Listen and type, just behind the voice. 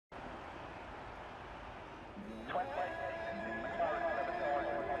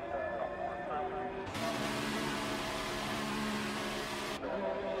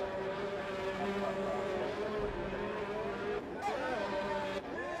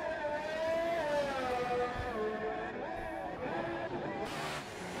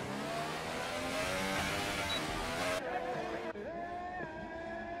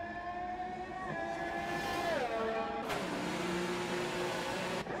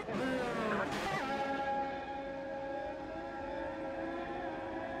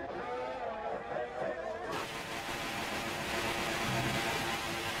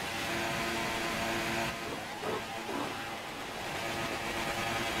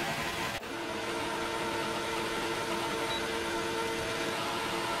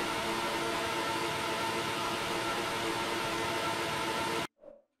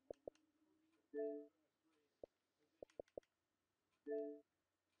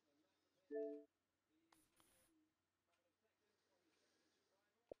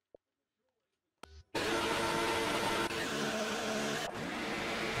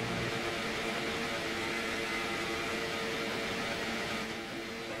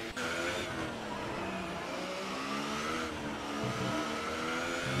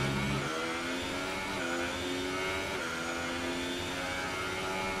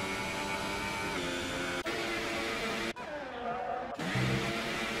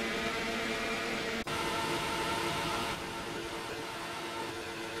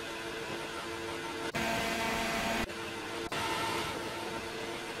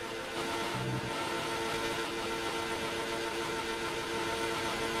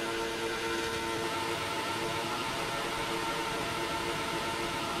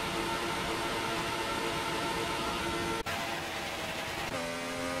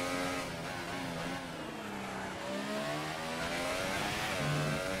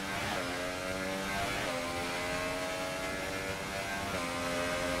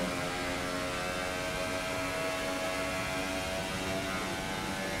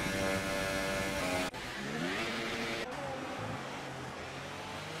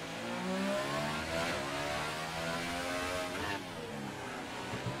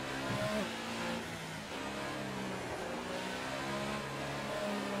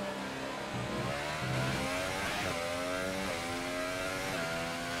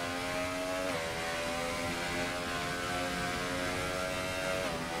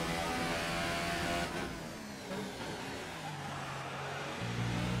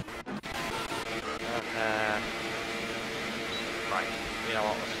Right, you know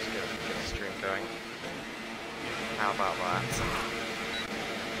what, let's just get the stream going. How about that?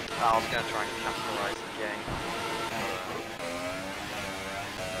 I was going to try and capitalise the game.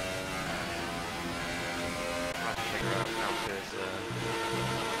 Trying to figure out how to is a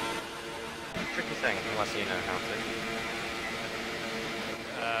tricky thing, unless you know how to.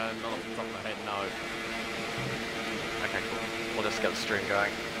 Not off the top of my head, no. Okay, cool. We'll just get the stream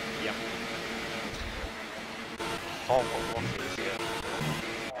going. Yep. Oh, what is it?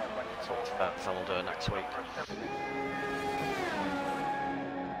 Talk to that, so we'll do it next week.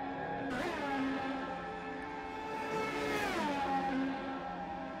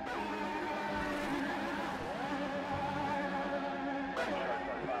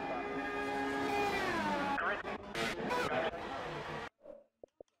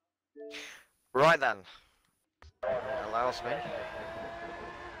 Right then. It allows me.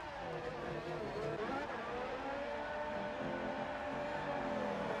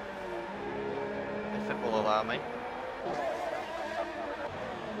 If it will allow me.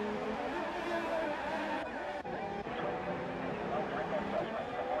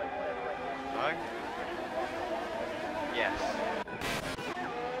 No? Yes.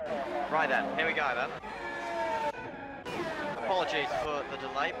 Right then, here we go then. Apologies for the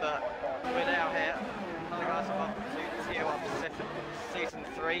delay, but we're now here. Hello guys, welcome to TOR Pacific Season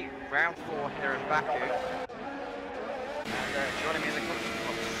 3, Round 4 here in Baku. And joining me in the country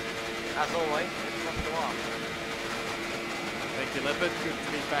box, as always, it's Noir. Thank you, Leopard. Good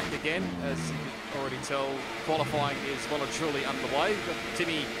to be back again. As you can already tell, qualifying is well and truly underway. We've got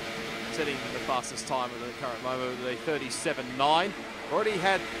Timmy setting the fastest time at the current moment with a 37.9. Already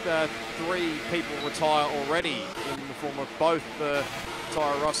had 3 people retire already in the form of both the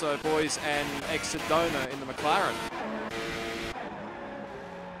Toro Rosso boys and ex-Sedona in the McLaren.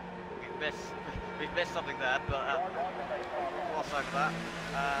 We've missed something there, but gloss over that.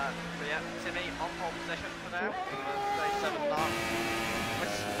 So yeah, Timmy on pole position for now, 37.9.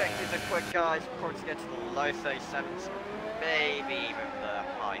 Expected the quick guys probably to get to the low 37s, maybe even the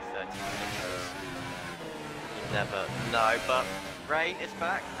high 36s. You never know, but Ray is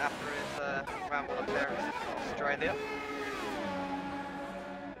back after his round 1 appearance in Australia.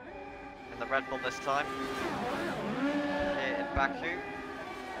 In the Red Bull this time. Here in Baku.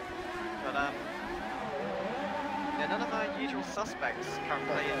 But yeah, none of the usual suspects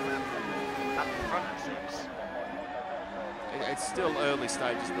currently at the front, it seems. It's still early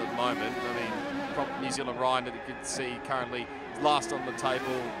stages at the moment. I mean, from New Zealand Ryan that you can see currently is last on the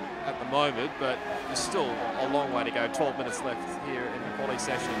table at the moment, but there's still a long way to go. 12 minutes left here in the quali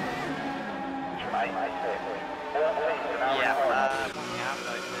session. Yeah, what we have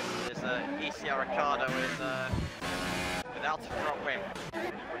noticed is ECR Ricardo is without a front wing.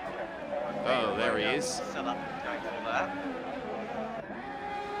 Oh, there he is. Set up going for that.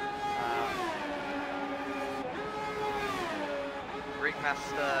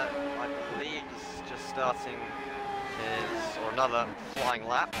 Ringmaster, I believe, is just starting his, or another flying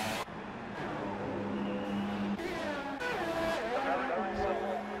lap.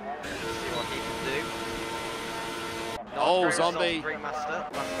 Let's see what he can do. Oh, Zombie. Ringmaster,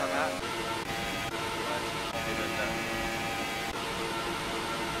 last time out.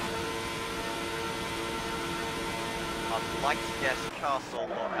 I'd like to guess Castle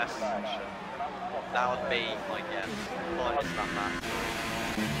or S section. That would be my guess. But it's not that.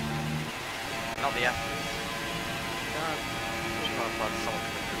 Not the F. I'm trying to find someone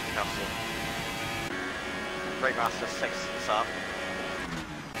from the Castle. Ringmaster 6's up.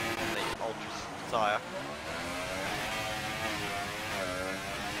 On the Ultra Desire.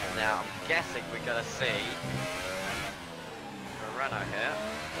 Now I'm guessing we're gonna see Renault here.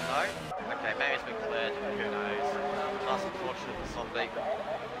 No? Okay, maybe it's been cleared, who knows. That's unfortunate for Zombie.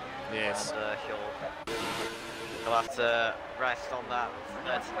 Yes. And he'll have to rest on that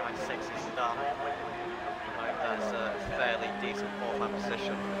 39.6 he's done. I hope that's a fairly decent fourth-hand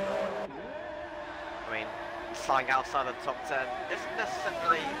position. I mean, flying outside of the top 10 isn't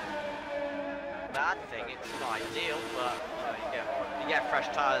necessarily a bad thing, it's not ideal, but you get fresh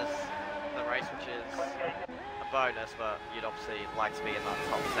tyres in the race, which is a bonus, but you'd obviously like to be in that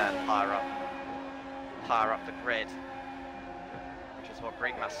top 10 higher up the grid, which is what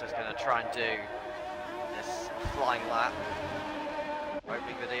Ringmaster's going to try and do. This flying lap,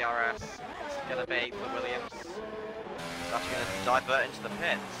 opening the DRS, it's going to be the Williams. It's actually going to divert into the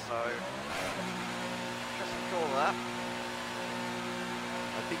pits, so interesting call that.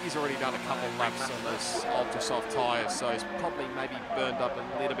 I think he's already done a couple of laps on those ultra soft tyres, so he's probably maybe burned up a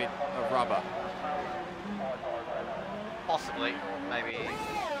little bit of rubber. Possibly, maybe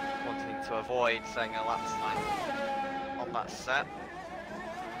wanting to avoid saying a lap time on that set.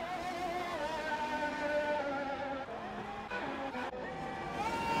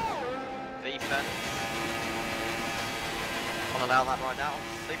 Defense on an outlet right now,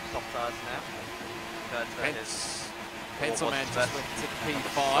 super soft tyres now. Pencil Man just went to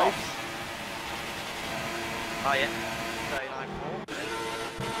P5. Oh yeah, 39.4.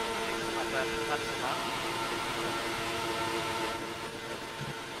 Not bad for Pencil Man.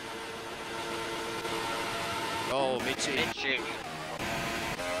 Oh, Mitchie. Mitchie.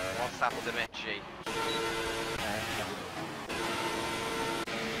 What's happened to Mitchie?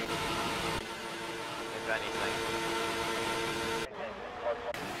 If anything.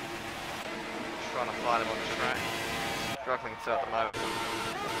 Trying to find him on the track. Struggling to at the moment.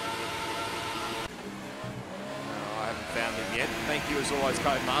 I haven't found him yet. Thank you as always,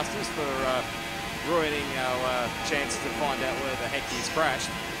 Codemasters, for ruining our chance to find out where the heck he's crashed.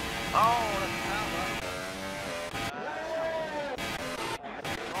 Oh, that's found that.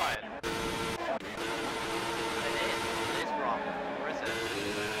 Ryan. It is wrong. Or is it?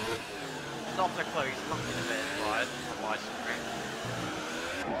 It's not so close. It's looking a bit Ryan on my screen.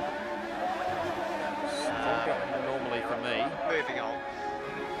 Normally for me. Moving on.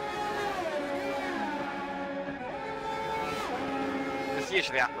 This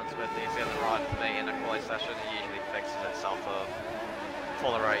usually happens with New Zealand Ride for me in a quali session. It usually fixes itself up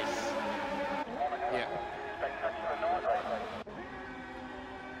for the race. Yeah.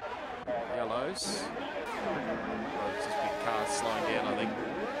 Yellows. Well, it's just big cars slowing down, I think.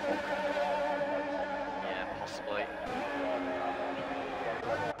 Yeah, possibly.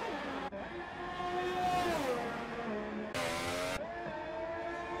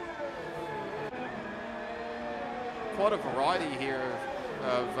 Quite a variety here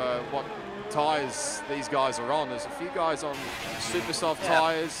of what tyres these guys are on. There's a few guys on super soft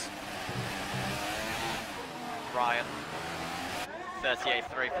tyres. Ryan. 38.3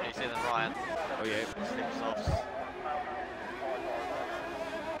 for New Zealand Ryan. Oh yeah. Super softs.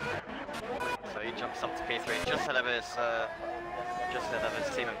 So he jumps up to P3, just ahead of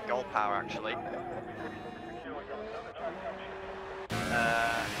his team of Gold Power actually.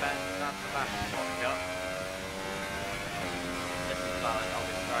 That's the back shotgun. This is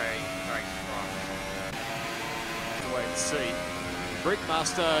very, very strong. We'll wait and see.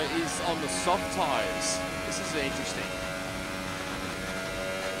 Brickmaster is on the soft tyres. This is interesting.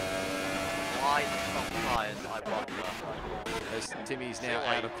 Why the soft tyres, I wonder. As Timmy's now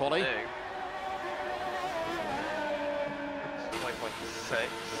out of quali. 0.6.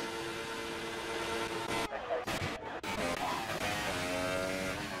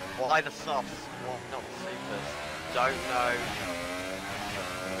 Why the softs? Well, not the supers. Don't know.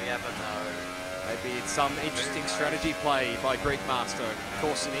 Do we ever know? Maybe it's some interesting strategy play by Brickmaster. Of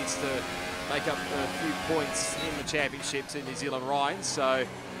course, he needs to make up a few points in the championships in New Zealand Rhine, so...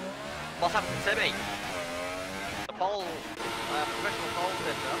 What's happened to Timmy? The pole, professional pole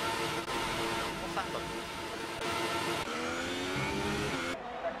fitter. What's happened?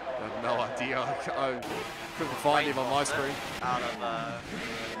 I have no idea. I couldn't find him on my screen. Out of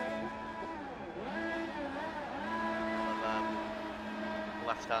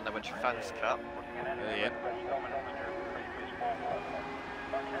left-hander, which fence cut. Yeah.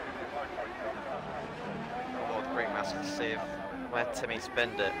 Lord Greenmaster to see where Timmy's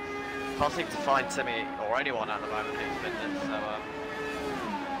binned it. Can't seem to find Timmy or anyone at the moment who's binned it, so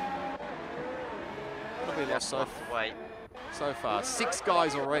What have we lost wait. so far? 6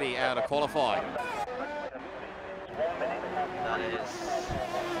 guys already out of qualifying. That is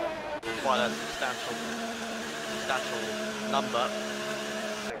quite a substantial number.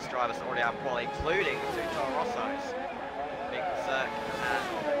 6 drivers already out of quali, including 2 Toro Rossos, Big Berserk and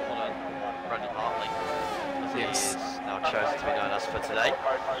Brendan Hartley, as he is now chosen to be known as for today.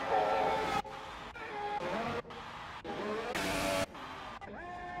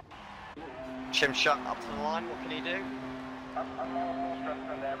 Chim shut up to the line, what can he do?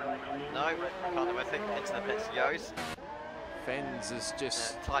 No, can't do anything, into the pits he goes. Fens has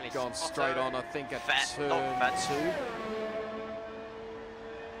just tiny gone straight on, I think, at turn 2.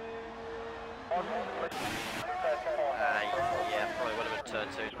 Yeah, probably would have been turn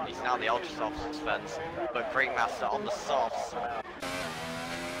 2. He's now the ultra softs fence, but Greenmaster on the softs. Number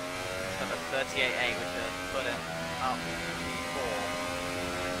 38A, which is put it up 4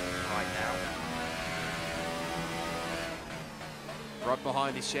 right now. Right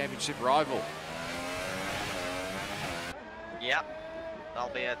behind his championship rival. Yep,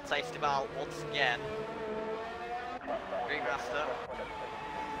 that'll be a tasty battle once again. Greenmaster.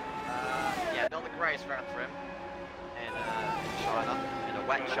 Yeah, not the greatest round for him in China, in a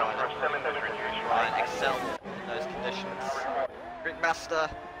wet China. Ryan excelled in those conditions. Greenmaster,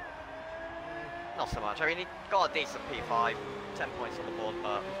 not so much. I mean, he got a decent P5, 10 points on the board,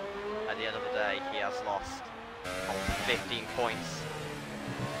 but at the end of the day, he has lost 15 points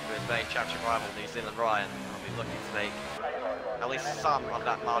to his main championship rival, New Zealand Ryan. I'll be looking to make at least some of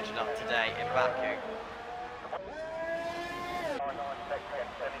that margin up today in Baku.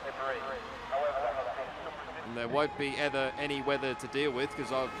 And there won't be any weather to deal with,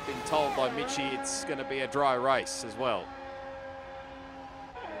 because I've been told by Mitchie it's going to be a dry race as well.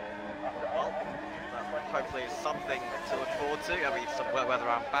 Well, hopefully it's something to look forward to. I mean, some wet weather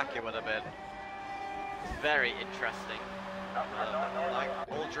around Baku would have been very interesting. Like,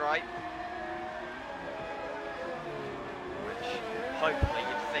 all dry. Which, hopefully,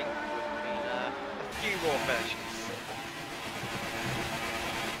 you'd think would mean a few more versions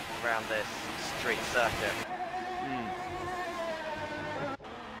around this street circuit.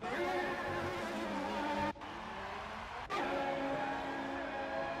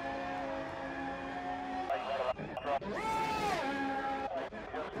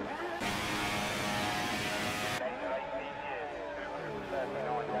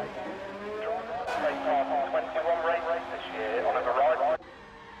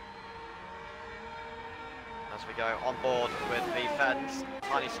 As we go on board with the fence,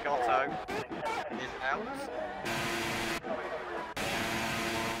 Tiny Scotto is out.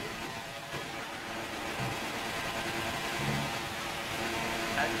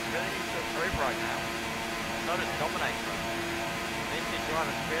 And he's really needs to improve right now. So does Commentator. These two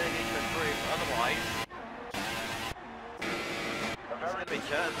drivers really need to improve, otherwise it's going to be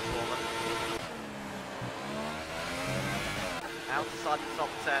curtains for them. Outside the top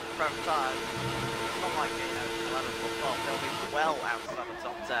 10, front tires. It's not like, 11th or 12th. They'll be well outside the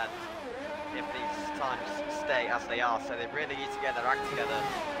top 10 if these times stay as they are. So they really need to get their act together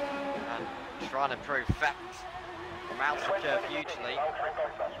and try and improve facts from out the curve hugely.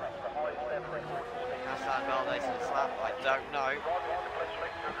 Hassan Valdez in the slap, I don't know.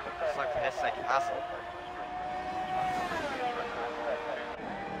 So for his sake, it hasn't.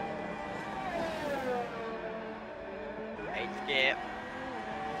 Eighth gear,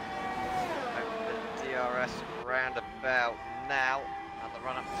 DRS roundabout now, and the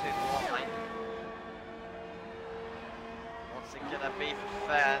run up to the line. What's it gonna be for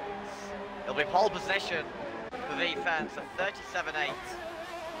fans? It'll be pole position for the fans, so 37.8.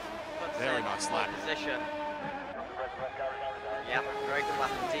 Very nice lap. Position. Yeah, very good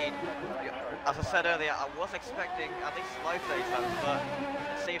lap indeed. As I said earlier, I was expecting at least slow phase laps, but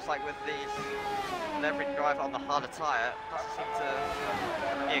it seems like with these, with every driver on the harder tyre, it doesn't seem to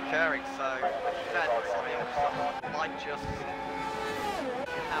be occurring. So defence on the outside might just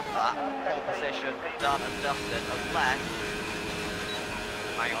have that pole position done and dusted, unless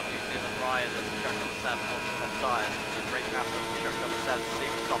hang on, New Zealand Ryan as truck number 7 on soft tyres, Great Master truck number 7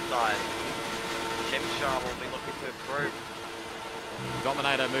 super soft tyres. Jim Shaw will be looking to improve.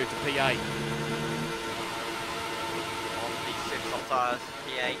 Dominator moved to P8. On the super soft tyres,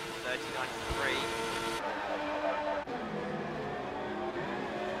 P8, 39.3.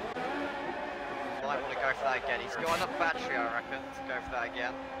 Might want to go for that again. He's got enough battery, I reckon, to go for that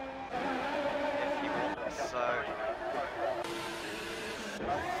again. If he wants, so...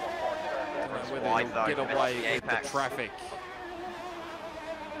 Whether he'll get away with the traffic.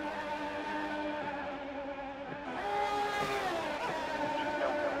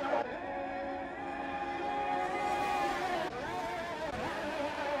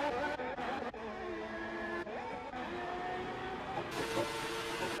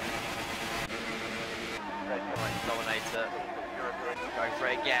 Dominator, going for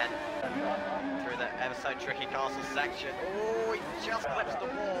it again, through the ever so tricky castle section. Oh, he just clips the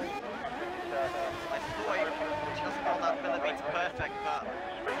wall. I thought he just got that millimetre perfect, but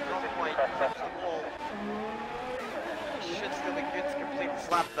not quite clips the wall. It should still be good to complete the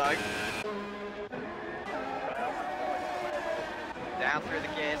slab though. Down through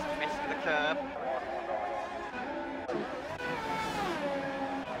the gears, missing the curb.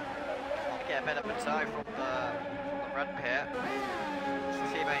 Get a bit of a toe from the red pit. His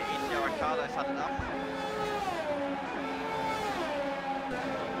teammate ECR Ricardo's had enough.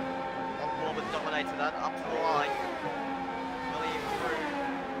 On board with Dominator then, up to the line. Will he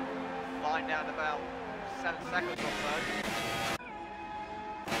improve? Line down about 7 seconds or so.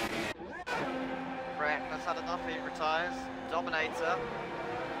 Brett has had enough, he retires. Dominator,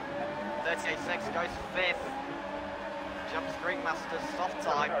 38.6 goes 5th. Jumps Ringmaster's soft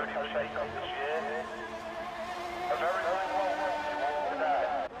time.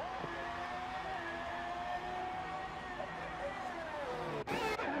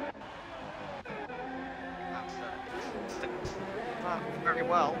 Very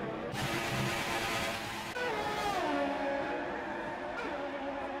well.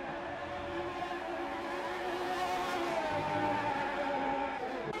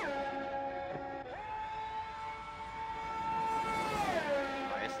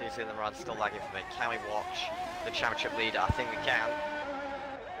 New Zealand run still lagging for me. Can we watch the championship leader? I think we can.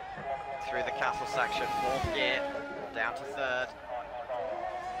 Through the castle section, 4th gear, down to 3rd.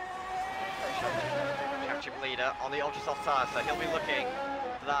 Championship leader on the ultra soft tyre, so he'll be looking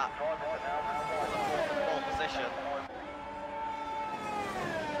for that pole position.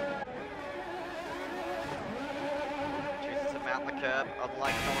 Chooses to mount the curb,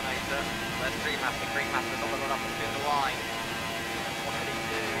 unlike Dominator. There's Greenmaster's on the run up through the line. What did he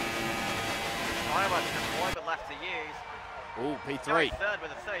do? Fireworks deployment left to use. Ooh, P3. Going 3rd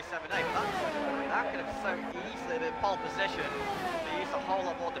with a 37.8, but that could have so easily been pole position. They used a whole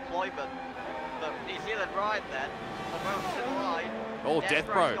lot more deployment. But New Zealand Ryan then, well to the line. Oh, Death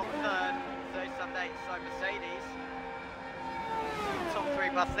Bro. On 3rd, 37.8, so Mercedes. Top 3,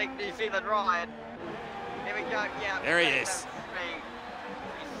 but I think New Zealand Ryan. Here we go, yeah. There he is.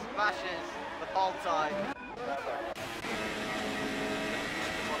 He smashes the pole tie.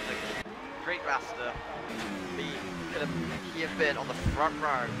 Great Master. He have been on the front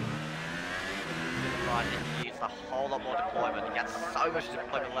row. Right, he used a whole lot more deployment. He gets so much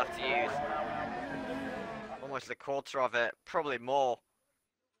deployment left to use. Almost a quarter of it, probably more.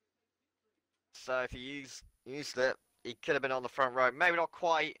 So if he used it, he could have been on the front row. Maybe not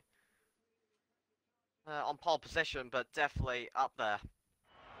quite on pole position, but definitely up there.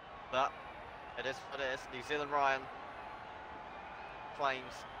 But it is what it is. New Zealand Ryan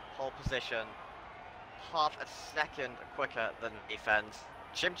claims pole position, half a second quicker than defense.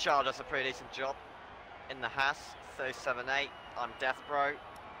 Jim Child does a pretty decent job in the Haas, 37.8. I'm Death Bro,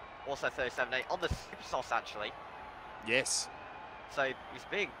 also 37.8 on the Super Sauce actually. Yes. So he's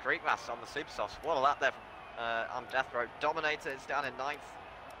being Greek Master on the Super Sauce. What a lap there from I'm Death Bro. Dominator is down in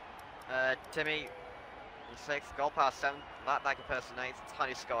 9th. Timmy in 6th, Gold Power 7th, that impersonates.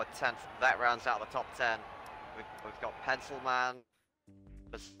 Tiny Scar 10th. That rounds out the top 10. We've got Pencil Man,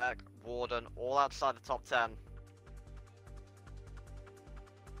 Berserk, Warden, all outside the top 10. And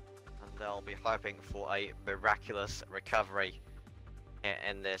they'll be hoping for a miraculous recovery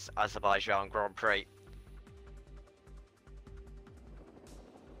in this Azerbaijan Grand Prix.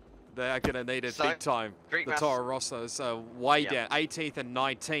 They are going to need it big time. Greek the Toro Rossos are way down, 18th and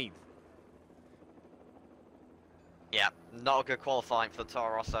 19th. Yeah, not a good qualifying for the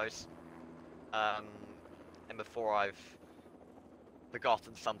Toro Rossos. And before I've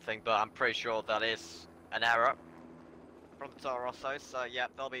forgotten something, but I'm pretty sure that is an error from the Toro Rossos. So yeah,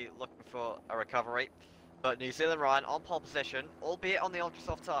 they'll be looking for a recovery. But New Zealand Ryan on pole position, albeit on the ultra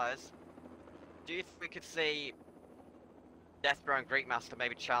soft tyres. Do you think we could see Deathbro and Greekmaster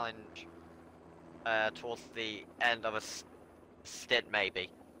maybe challenge towards the end of a stint, maybe?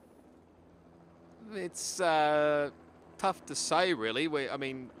 It's tough to say, really. I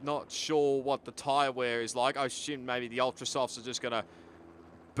mean, not sure what the tyre wear is like. I assume maybe the ultra softs are just going to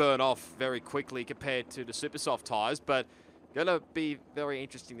burn off very quickly compared to the super soft tyres, but going to be very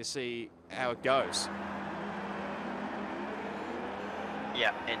interesting to see how it goes.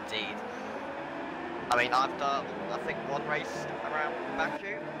 Yeah, indeed. I mean, I've done, I think, one race around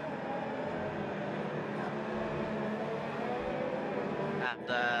Baku. And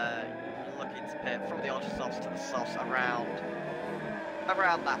you're looking to pit from the ultra softs to the softs around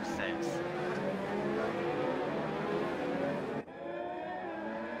lap 6.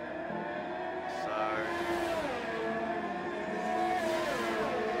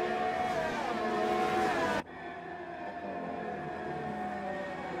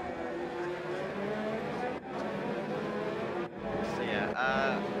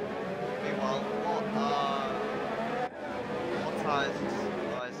 Meanwhile, what tyres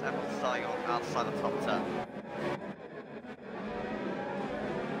is everyone starting on outside the top 10?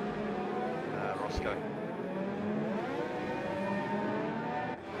 Roscoe.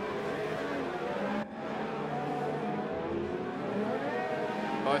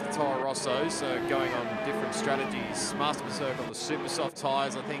 Both Toro Rossos are going on different strategies. Master Berserk on the super soft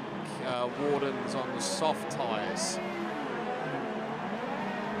tyres, I think Warden's on the soft tyres.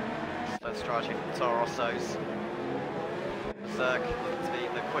 Slow strategy from Toro Rossos. Berserk looking to be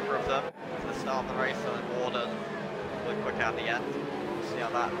the quicker of them for the start of the race, and then Warden really quick out the end. We'll see how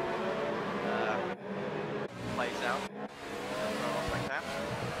that plays out. Like that.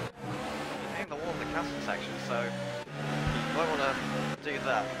 He's hitting the wall in the casting section, so you might want to do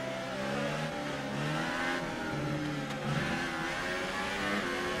that.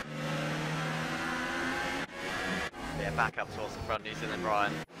 Yeah, back up towards the front, New Zealand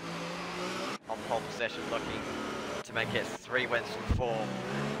Ryan on pole position, looking to make it 3 wins from 4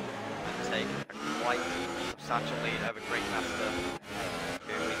 and take a quite substantial lead over Greekmaster,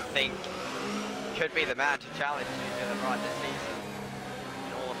 who we think could be the man to challenge New Zealand Ryan this season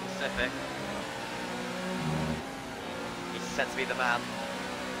in all of Pacific. He's set to be the man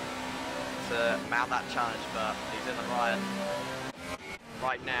to mount that challenge, but New Zealand Ryan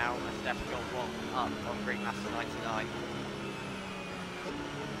right now has definitely got one up on Greekmaster 99.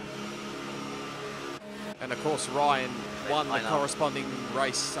 And of course, Ryan won the corresponding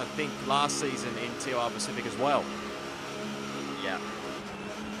race, I think, last season in TOR Pacific as well. Yeah.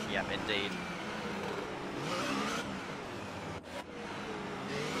 Yeah, indeed.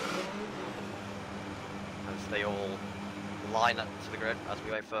 As they all line up to the grid as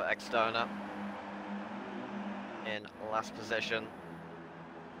we wait for Extona in last position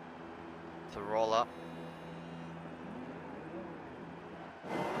to roll up.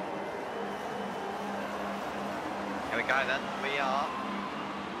 Here we go then, we are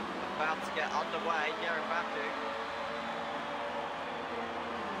about to get underway here in Baku.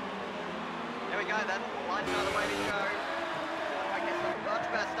 Here we go then, lines out the way to go. I guess a much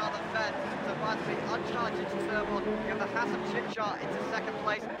better start than Fed. So finally uncharged into turn 1. You have the Hassan Chitchar into second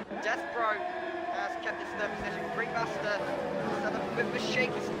place. Deathbro has kept his third position. Greekmaster is a bit of a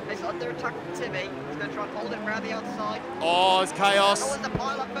shake. He's under attack from Timmy. He's going to try and hold it around the outside. Oh, it's chaos. Oh, and the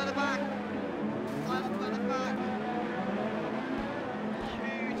pile up further back.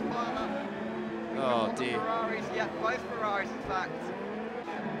 Oh dear. Ferraris, yeah, both Ferraris in fact.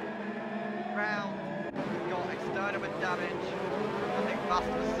 Round, we've got Extona with damage. I think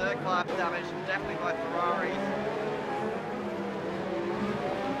Master Berserk will have damage, definitely both Ferraris.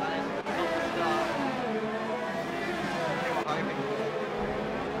 That is not the start. They were hoping for.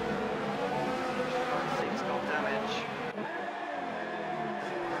 Six got damage.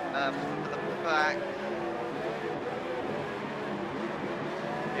 From the back.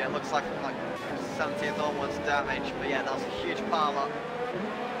 Yeah, it looks like 70th onwards damage, but yeah, that was a huge pile up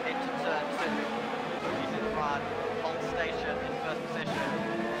into turn 2. Using the front, pole station in first position.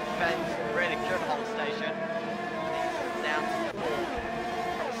 Ben's really good hold station. He's down to 4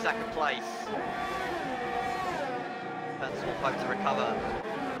 from second place. Ben's will hope to recover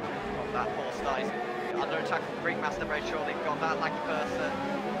from that poor start. He's under attack from Ringmaster very shortly. Got that lucky person.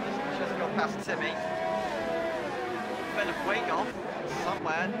 Just got past Timmy. Bit of wing off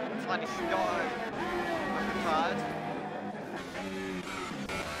somewhere. Tiny Scott retired.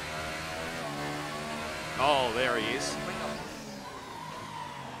 Oh, there he is.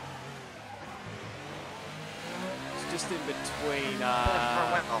 It's just in between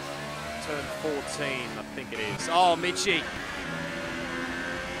turn 14, I think it is. Oh, Mitchie.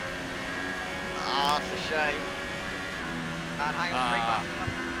 Ah, it's a shame. And hang on, Ringmaster.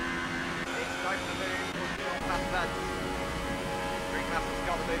 It's going to move past Vance. Ringmaster's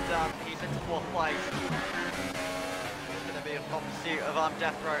got the move done. He's into 4th place. It's going to be a hot pursuit of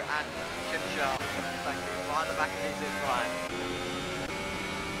Death Row and Chimchar. Thank you. Right at the back of his line.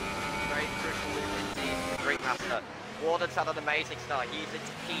 Very crucial move indeed for Ringmaster. Warden's had an amazing start. He's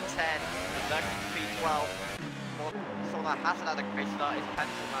into P10 and then P12. Saw that hasn't had a great start is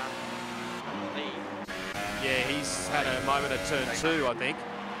Pencil Man. Yeah, he's had a moment at turn 2, I think.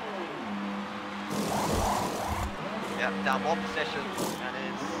 Yep, down 1 position and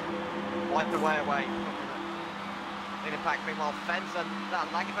is wiped away. In impact, meanwhile, Fence and that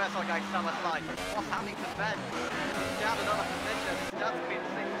laggy person going summer side. What's happening to Fence? He's down another position. He's down to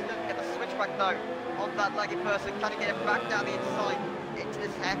P6. He's going to get the switchback though on that laggy person. Can he get it back down the inside into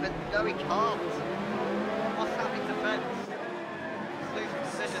this heaven? No, he can't. What's happening to Fence? He's losing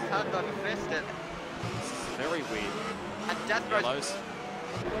position, hand over fisted. Very weird. And Death Row's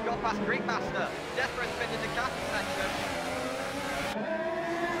got past Ringmaster. Death Row's been in the captain section.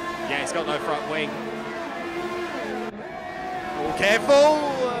 Yeah, he's got no front wing. Oh, careful!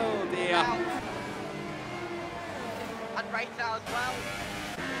 Oh dear. Out. And Raytow as well.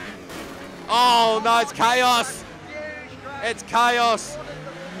 Oh no, it's chaos! It's chaos!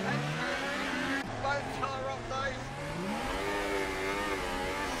 Both TOR off those.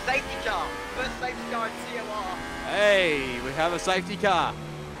 Safety car. First safety car in TOR. Hey, we have a safety car.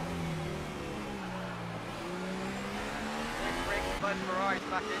 It brings both Ferraris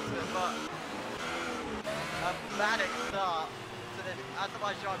back into it, but a manic start to the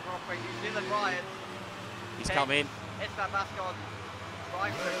Azerbaijan Grand Prix. New Zealand Ryan. He's come in. It's that Mascon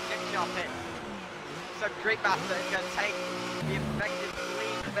drive through, kick sharp hit. So Ringmaster is going to take the effective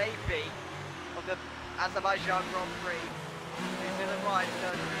lead baby of the Azerbaijan Grand Prix. New Zealand Ryan is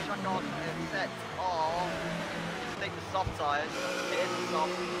going to chuck on a set of the soft tyres. It is the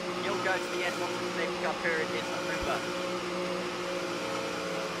soft. He'll go to the end once the safety car period is over.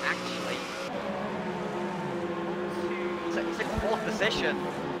 Actually, he's in 4th position.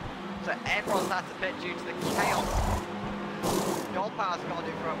 So everyone's had to pit due to the chaos. Gold Power's got a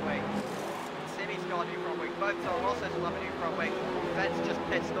new front wing. Timmy's got a new front wing. Both Toro Rossos will have a new front wing. Fence just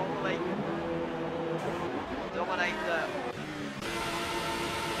pits normally. Dominate the...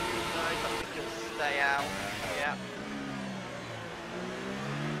 No, something can stay out. Yeah.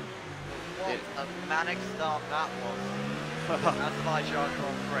 What a manic start that was. Azerbaijan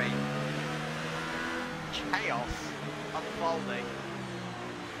Grand Prix. Chaos unfolding.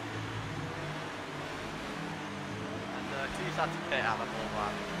 He's had to pit out of all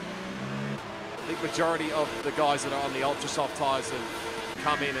that. I think majority of the guys that are on the ultra soft tyres have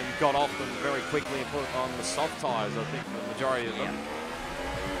come in and got off them very quickly and put on the soft tyres. I think the majority of them.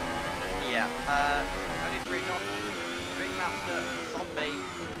 Yeah. Only 3 knots. Ringmaster, Zombie,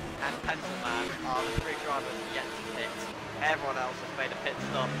 and Pencil Man are the 3 drivers yet to pit. Everyone else has made a pit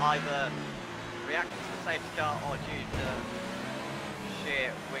stop, either reacting to the safety car or due to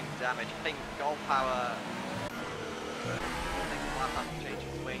sheer wing damage. I think Gold Power. I think he might have to change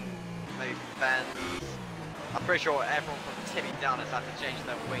his wing, maybe fans. I'm pretty sure everyone from Timmy down has had to change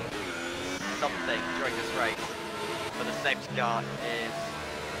their wing something during this race. But the safety car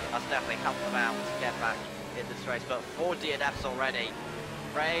has definitely helped them out to get back in this race. But 4 DNFs already.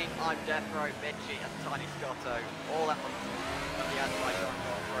 Ray, I'm Death Row, Mitchie and Tiny Scotto, all at once of the Azerbaijan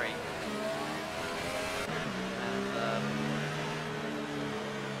Grand Prix. And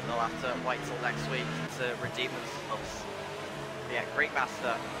they'll have to wait till next week to redeem themselves. Yeah,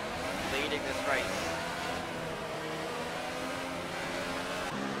 Ringmaster leading this race.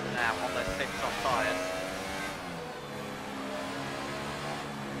 Now on those 6 soft tyres.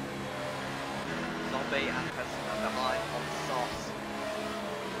 Zombie and President behind on the softs.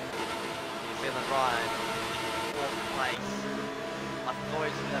 New Zealand Ryan, 4th place. I thought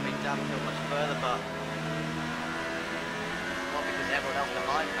it was going to be downhill much further, but not because everyone else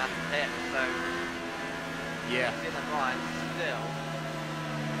behind had to pit, so yeah. New Zealand Ryan still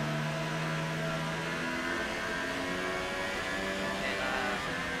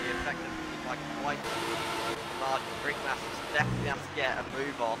like quite large. Ringmaster's definitely has to get a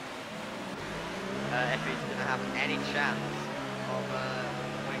move on if he's going to have any chance of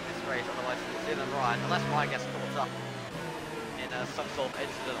winning this race. Otherwise, it's in and Ryan, unless Ryan gets caught up in some sort of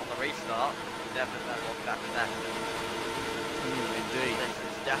incident on the restart, definitely better look back to that. Indeed.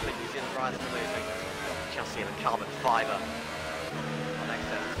 It's definitely New Zealand Ryan's losing. Chelsea and carbon fibre on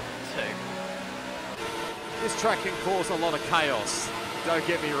XM2. This track can cause a lot of chaos, don't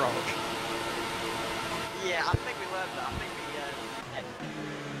get me wrong. Yeah, I think we learned that. I think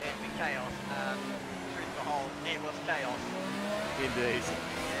it'd be chaos. Truth be told, it was chaos. Indeed.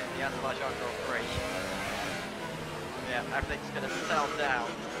 Yeah, the Azerbaijan Grand Prix. Yeah, everything's going to settle down.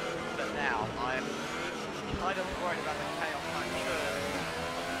 But now, I'm kind of worried about the chaos that could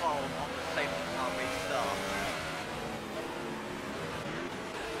unfold on the safety car restart.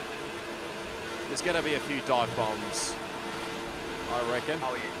 There's going to be a few dive bombs, I reckon.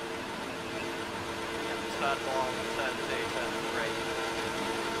 Oh, yeah. Turn 1, turn 2, turn 3.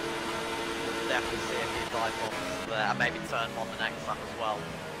 Definitely see a few dive bombs there, and maybe turn 1 the next lap as well.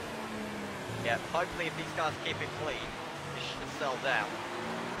 Yeah, hopefully if these guys keep it clean, it should settle down.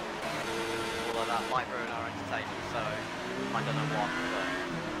 Although that might ruin our entertainment, so I don't know what,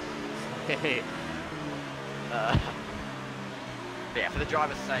 but yeah, for the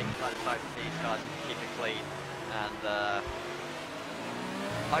driver's sake, let's hope these guys can keep it clean and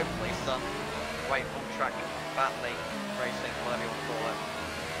hopefully some waveform track battling, racing, whatever you want to call it.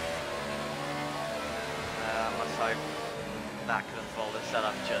 Let's hope that can unfold instead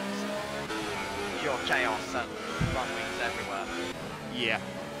of just pure chaos and run wings everywhere. Yeah.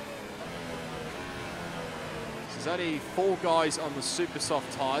 There's only 4 guys on the super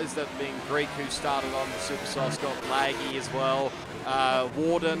soft tyres, that being Greek, who started on the super softs, got Laggy as well.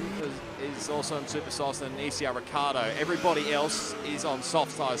 Warden is also on super softs, and ECR Ricardo. Everybody else is on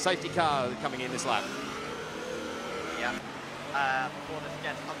soft tyres. Safety car coming in this lap. Yeah. Before this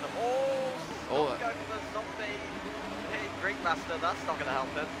gets under go for the zombie Greek Master, that's not going to help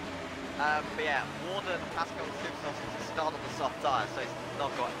him. But yeah, Warden has got the super softs to start on the soft tyres, so he's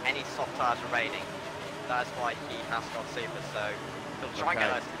not got any soft tyres remaining. That's why he has got super, so he'll try and get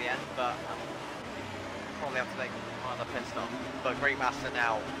those to the end, but probably have to make another pit stop. But Greek Master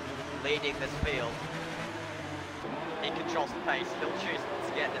now leading this field. He controls the pace. He'll choose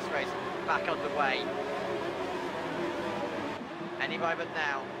to get this race back underway. Any moment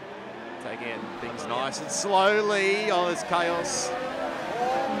now. Taking things nice and slowly. Oh, there's chaos. Oh,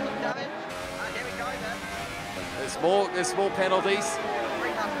 some damage. Here we go then. There's more penalties.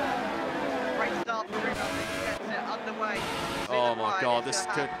 Greek Master. Great start for Greek Master. He gets it underway. Oh my God, this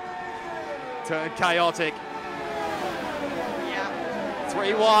could turn chaotic. Yeah.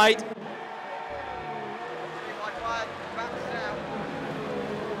 3 wide. 3 wide wide. Bounce down.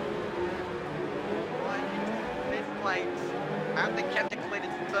 Right into mid-flames. And they kept it clean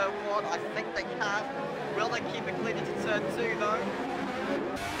into turn 1. I think they can. Will they keep it clean into turn 2 though?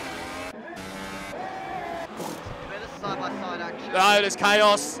 A bit of side-by-side action. No, there's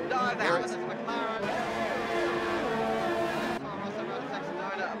chaos. No, they haven't. There's McLaren. Russell,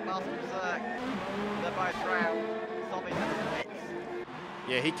 Donut, and Master Berserk. They're both round. Zombie has hits.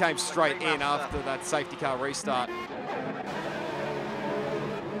 Yeah, he came straight in after that safety car restart.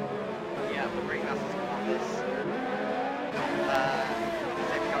 Yeah, the Greek Master's got this.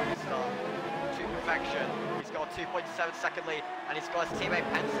 Safety car restart to perfection. He's got a 2.7 second lead, and he's got his teammate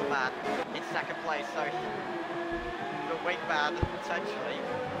Pencilman in second place. So the wingman potentially.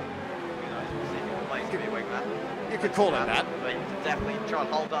 Who knows? We'll see if he plays to be a wingman. You could call him that. But you can definitely try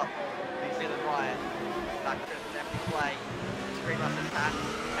and hold up New Zealand Ryan. That could definitely play. Greek Master's hands.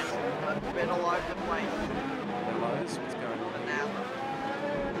 Pencilman a bit all over the place. What's going on? But now,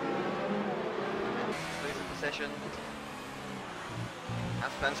 losing position.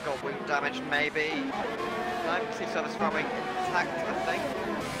 Has Spence got wing damage, maybe? No, see service from wing intact, I think.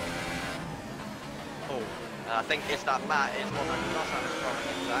 Oh, I think it's that Matt is one that does have his from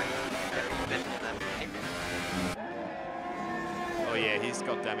wing intact. Oh yeah, he's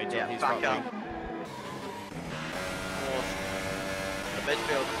got damage on his back front up. wing. The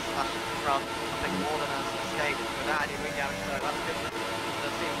midfield slash front. I think Warden has escaped without any wing damage, so that's good. The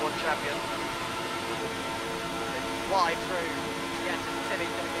Team 1 champion. They fly through. Yes, Timmy's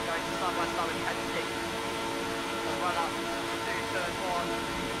going to be going side by side with Penske. Run up to turn 1.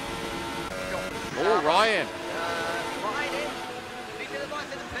 Oh, Ryan. Ryan in. New Zealand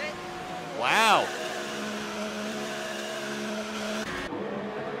Ryan's in the pit. Wow.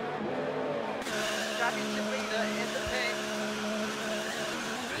 Championship leader in the pit.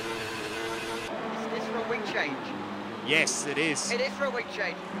 Is this for a wing change? Yes, it is. It is for a wing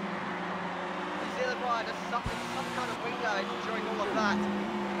change. find some kind of window during all of that.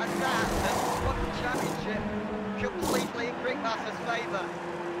 And that has won the championship completely in Grigmaster's favour.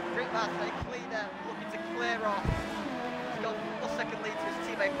 Grigmaster, a cleaner, looking to clear off. He's got 4 second lead to his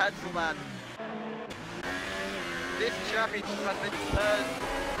teammate Pencilman. This championship has been turned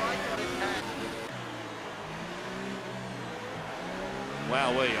right on his head.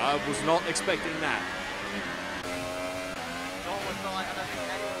 Wowee, I was not expecting that. Nor was I don't think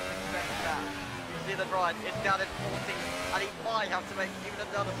anyone was expecting that. New Zealand ride is down at 40, and he might have to make even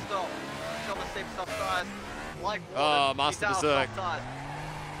another stop. Thomas Sims off tyres, like Oh, Warden, Master he's Berserk. down soft tyres.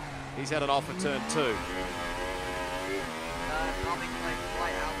 He's had it off at turn 2. I'll be playing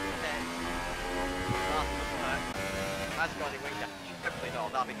right out of the head. Master Berserk has got any wing damage. Hopefully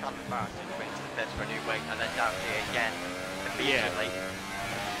not, that'll be kind of embarrassing to win to the pits for a new wing and then down here again immediately.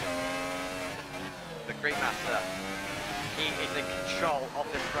 The Greenmaster, he is in control of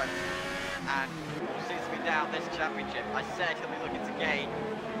this front and seems to be down this championship. I said he'll be looking to gain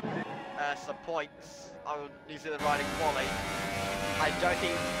some points on New Zealand riding quali. I don't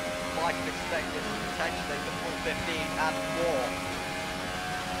think Mike can expect this potentially the full 15 and more.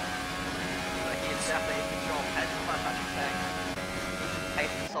 But he is definitely in control. Pencilman's actually saying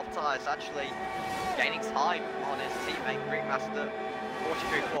pacing soft tyres, actually gaining time on his teammate Greenmaster.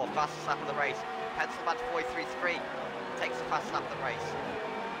 43.4, fastest lap of the race. Pencilman 43.3 takes the fast lap of the race.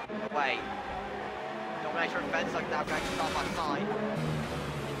 Away. Dominator and Fencer now going side by side.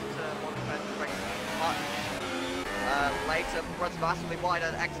 Into one Fencer race much. Later runs massively wide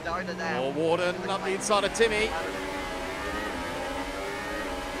and X-Donor now. Oh, Warden up the inside of Timmy.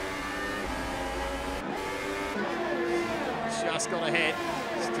 Just got ahead.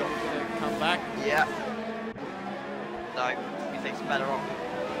 Still going to come back. Yeah. No, he thinks better off.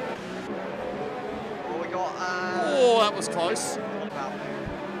 Oh, we got. Oh, that was close. All about move.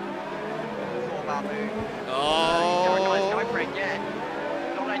 All about move. Oh. He's going for it again.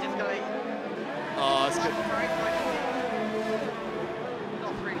 Dominator's going. Oh, that's good.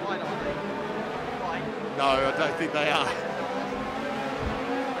 Not 3 wide, are they? Right. No, I don't think they are.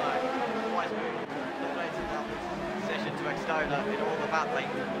 No. Wise move. Dominator now position to X-Donor in all the battling.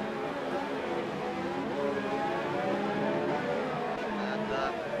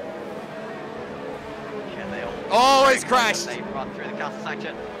 Oh, he's crashed! They run through the castle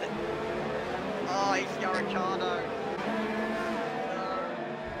section. Oh, he's Yaricano.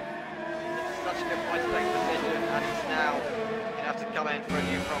 It's such a good point to make the decision, and he's now going to have to come in for a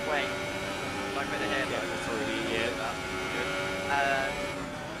new front wing. No bit ahead, though. That's already, yeah. Good.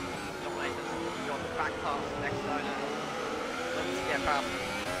 Dominator's got the back pass next owner. Looking to get past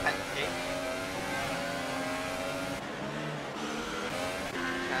Penske.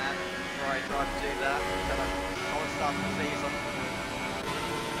 Can Ferrari drive to do that. Start of the season.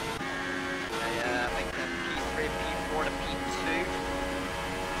 They make them P3, P4 to P2.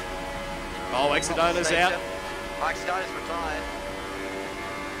 Oh, X-Donor's out. X-Donor's retired.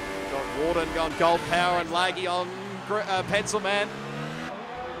 Got Warden going gold power and Laggy on Pencilman.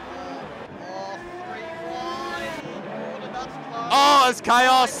 Oh, 3 wide. Warden, that's close. Oh, it's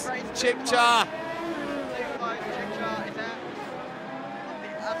chaos. Chipchar. 2 close. Chipchar is out of the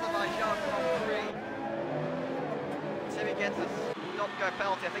Azerbaijan Grand Prix. Timmy gets a not-go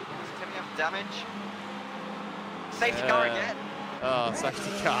penalty. I think does Timmy have damage? Safety car again. Oh,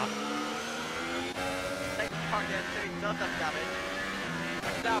 safety car. Safety car again. Timmy does have damage.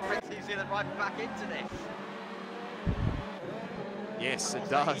 Which now brings New Zealand right back into this. Yes, it Also,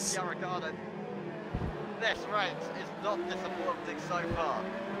 does. Yaricano. This race is not disappointing so far.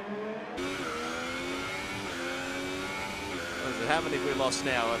 How many have we lost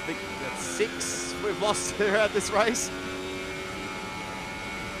now? I think that's 6 we've lost throughout this race.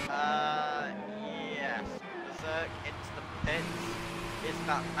 Yes. Berserk into the pits. Is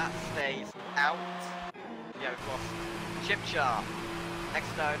that stays out? Yeah, we've lost Chipchar,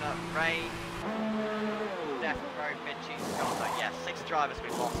 X-Donor, Ray, Death Road, Mitchie, Scott. Yeah, 6 drivers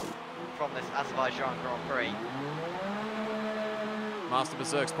we've lost from this Azerbaijan Grand Prix. Master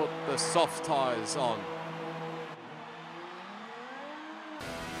Berserk's put the soft tyres on.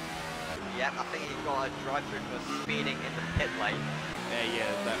 Yeah, I think he got a drive-through for speeding in the pit lane.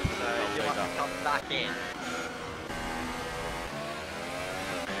 Yeah, that was So you must have come back in.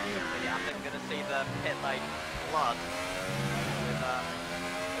 So yeah, I think we're going to see the pit lane flood with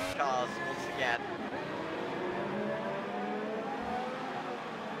cars once again.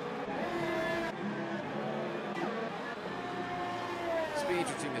 It's be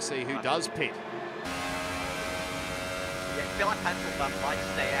interesting to see who does pit. Yeah, I feel like Pencilman might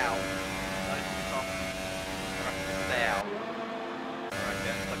stay out. Stay out.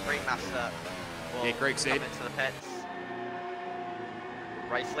 The Greenmaster will Yeah, Greg said. come into the pits.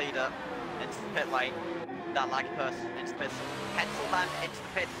 Race leader into the pit lane. That lucky person into the pits. Pencilman into the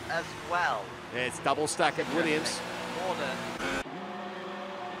pits as well. Yeah, it's double stack at Williams. Gordon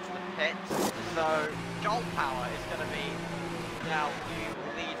into the pits. So Gold Power is going to be now new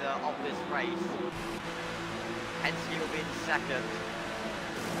leader of this race. Penske will be in second.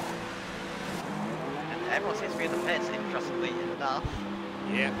 And everyone seems to be in the pits, interestingly enough.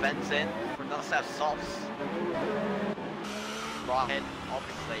 Yeah. Ben's in for another set of softs. Ryan,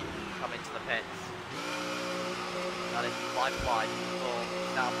 obviously, come into the pits. That is lifeline for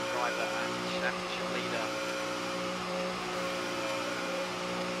Sauber driver and championship leader.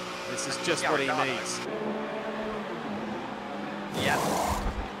 This is just what he needs. Yep.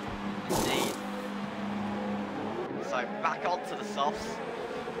 Indeed. So back onto the softs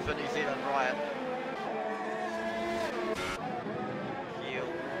for New Zealand Ryan.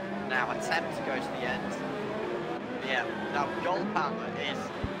 He'll now attempt to go to the end. Yeah, now Gold Power is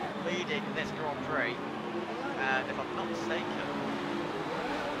leading this Grand Prix, and if I'm not mistaken,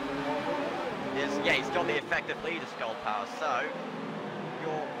 he's got the effective leader's Gold Power, so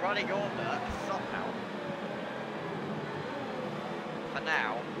your running order somehow, for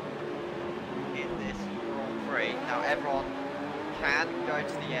now, in this Grand Prix, now everyone can go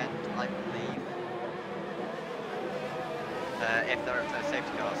to the end, I believe, if there are no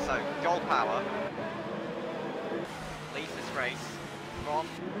safety cars. So Gold Power leads this race from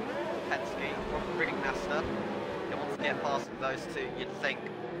Penske, from Ringmaster. He wants to get past those two, you'd think,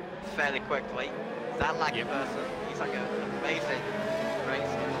 fairly quickly. That laggy person, he's like an amazing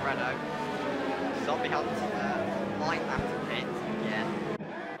race in Renault. Zombie Hunt might have to pit again.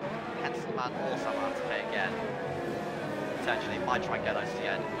 Henselman also might have to pit again. Potentially might try and get those to the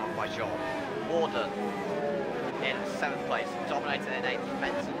end, not quite sure. Warden in 7th place, dominated in 8th,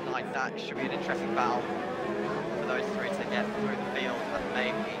 Benson 9th. That should be an interesting battle for those three to get through the field and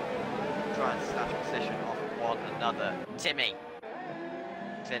maybe try and snatch position off one another. Timmy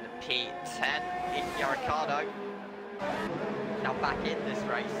is in P10, Ikea Ricardo now back in this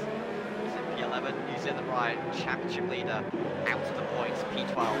race. He's in P11, New Zealand Ryan, championship leader, out of the points,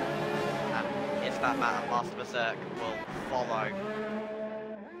 P12. And it's that Master Berserk will follow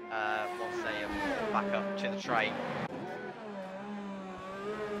once they pull back up to the train.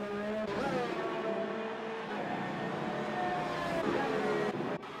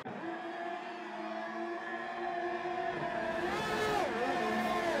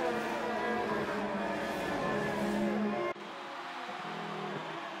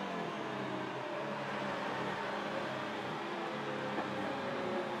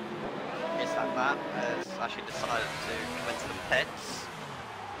 Matt has actually decided to come into the pits.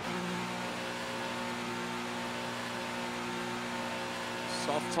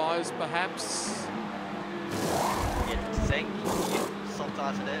 Soft tyres, perhaps? You'd think soft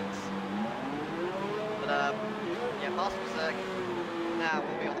tyres it is. But, yeah, Master Berserk now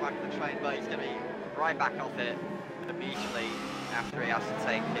will be on the back of the train, but he's going to be right back off it immediately after he has to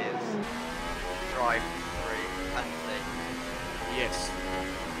take his drive-through penalty. Yes.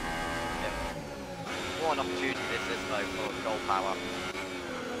 What an opportunity this is though for Gold Power.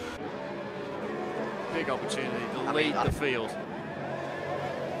 Big opportunity to lead the field.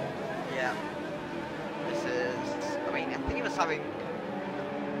 Yeah. This is, I mean, I think he was having,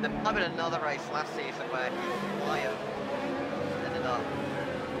 there might have been another race last season where he might have ended up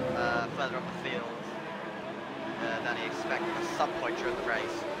further up the field than he expected at some point during the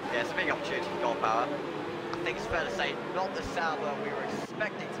race. Yeah, it's a big opportunity for Gold Power. I think it's fair to say, not the Sauber we were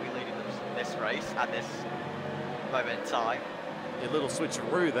expecting to be leading this race at this moment in time. A little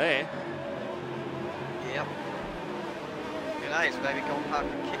switcheroo there. Yep. Who knows, maybe Gold Power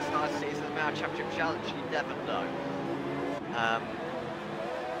can kickstart season of our Championship Challenge, you never know.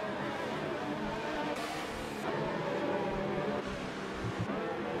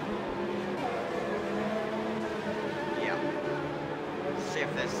 Yeah. See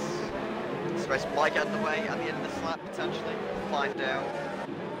if this race might get underway at the end of this lap, potentially. We'll find out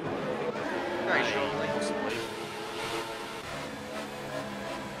very shortly. Possibly.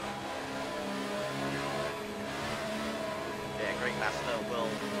 Yeah, Greek Master will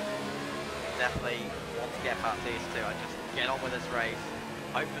definitely want to get past these two and just get on with this race.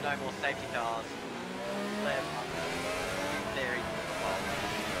 Hope for no more safety cars. Live, in theory, well,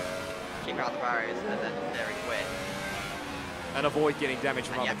 keep out the barriers and then in theory quit. And avoid getting damage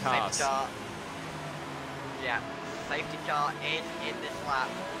from other cars. Safety car. Yeah, safety car is in this lap.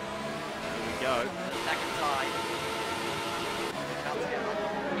 Here we go. For the second time. About to get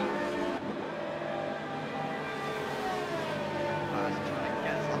unlucky. Trying to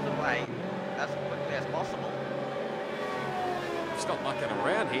get us underway. That's not mucking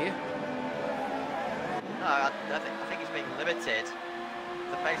around here. No, I think he's being limited.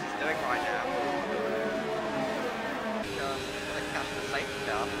 The pace he's doing right now. Just gonna catch the safety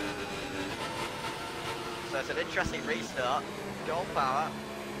car. So it's an interesting restart. Goal power.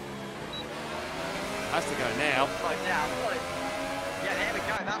 Has to go now. Slow down. Yeah, here we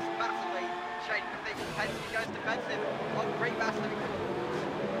go. That's massively changed the thing. Penske goes defensive. Oh, great massive.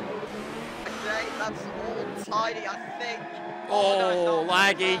 Okay, that's all tidy, I think. Oh, no, it's not.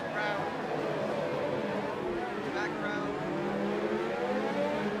 laggy. Back round.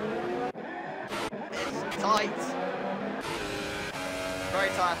 It's tight. Very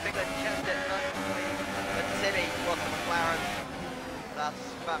tight. I think they've kept it perfectly. But Timmy was the McLaren. That's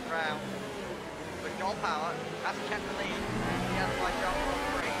back round. But goal power has kept the lead. He has my job for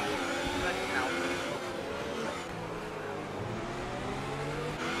free. But now.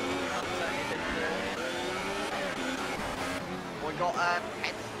 We got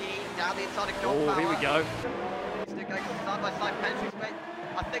Penske down the inside of goal power. Oh, here we go. Still going side by side. Penske's made,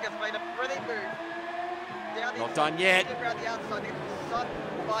 I think has made a brilliant move. Down the Not done yet. Around the outside, side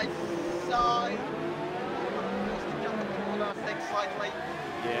by side. Forced to jump the corner, I think, slightly.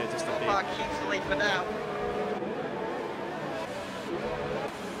 Yeah, just a Goal bit. power keeps the lead for now.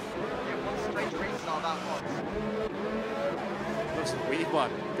 Yeah, one strange restart that was. That was a weird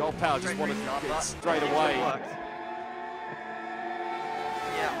one. Goal power just wanted to get straight away.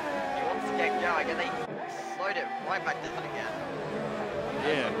 Yeah, he wants to get going, and they slowed it right back down again.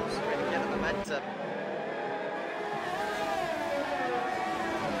 Yeah. Just trying to get the momentum.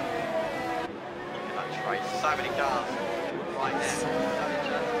 Look at that trace, so many cars right there. No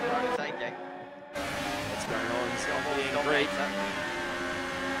chance of overtaking. What's going on? It's not being great. Dominator.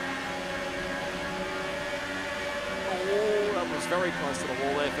 Oh, that was very close to the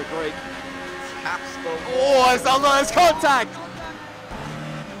wall there for Greek. Taps the wall. Oh, there's contact!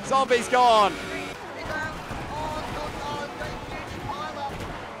 Zombie's gone.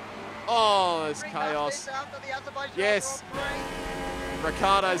 Oh, there's chaos. Yes.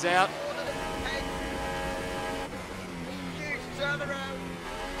 Ricardo's out. Huge turnaround.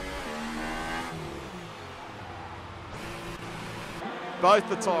 Both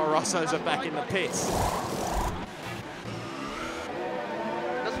the Toro Rossos are back in the pits.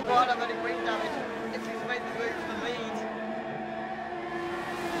 That's right, I'm getting wing damage. If he's made the move to the lead.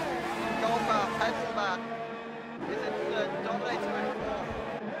 Goal power, Pencilman. Is it Dominator in fourth?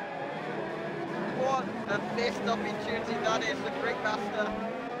 What a missed opportunity that is for Brickmaster.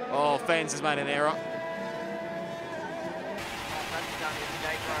 Oh, Fans has made an error. That's down the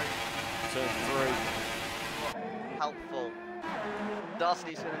escape road. Turn through. Helpful.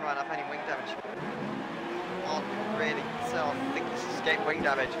 Darcy's going to run up any wing damage. Can't really tell. I think he's escaped wing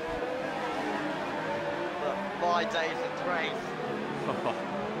damage. But my days of race.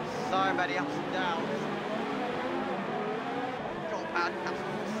 So many ups and downs. Goal power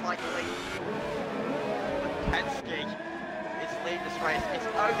cancelled slightly. But Penske is leading this race. It's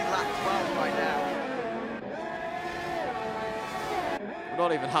only lap 12 right now. We're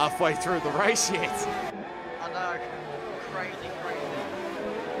not even halfway through the race yet. I know. Crazy.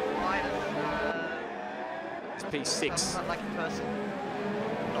 Minus, It's P6. sounds like a person.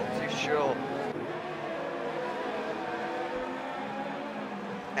 Not too sure.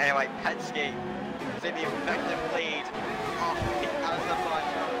 Anyway, Penske is in the effective lead after the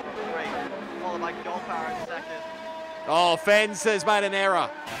Azerbaijan break, followed by goal power in second. Oh, Fens has made an error.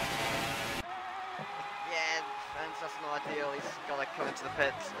 Yeah, Fens, that's not ideal. He's got to come into the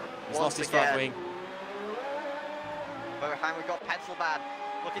pits. He's lost his front wing. Behind we've got Pencilman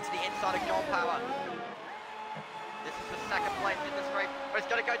looking to the inside of goal power. This is the second place in this race, but it's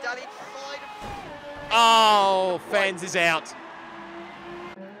going to go down the inside. Oh, Fens is out.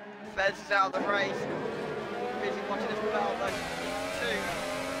 Fens is out of the race. Busy watching this battle though. Two.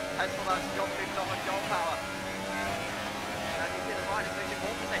 Pencilman's got moved on with goal power. And he's in the right of losing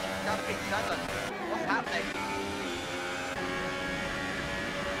ball position. Down to P7. What's happening?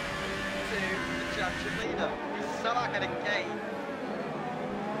 To the championship leader. He's somehow going to gain.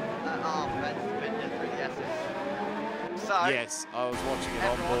 Fens has been here through the S's. So. Yes, I was watching it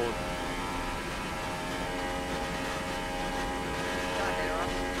on board.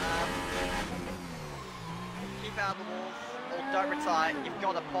 Keep out the walls or don't retire. You've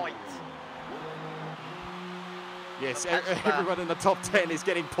got a point. Yes, everyone in the top 10 is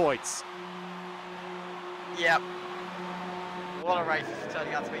getting points. Yep. What a race this is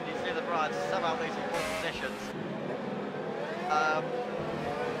turning out to be. New Zealand riders somehow losing 4 positions.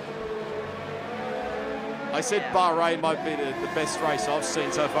 I said Bahrain might be the best race I've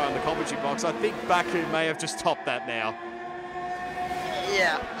seen so far in the commentary box. I think Baku may have just topped that now.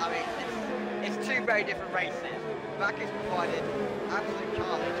 Yeah, I mean, it's two very different races. Baku's provided absolute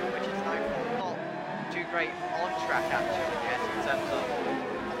carnage, which is known for not too great on-track action, I guess, in terms of,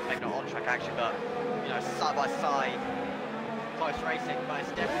 maybe not on-track action, but, you know, side-by-side close racing, but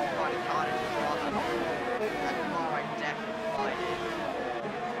it's definitely provided carnage as well. And Bahrain definitely provided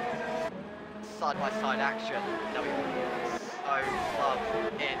side-by-side action that we so love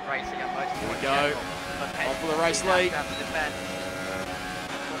in racing at motorsport. Here we go. Off for the race lead.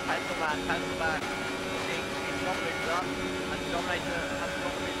 Pencil back. He's not moved up, and Dominator has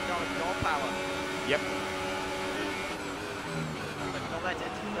not moved on with goal power. Yep. But Dominator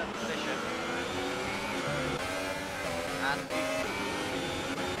into third position. And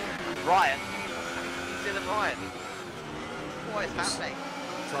Ryan. New Zealand Ryan. What is happening?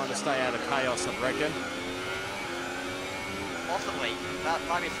 Trying to stay out of chaos, I reckon. Possibly. That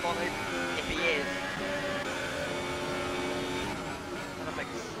might be a small move if he is.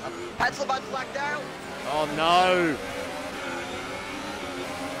 Pencil man's back down. Oh no!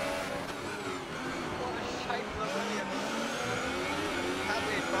 What a shame for Williams. Can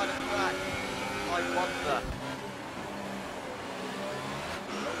we run it back? I wonder.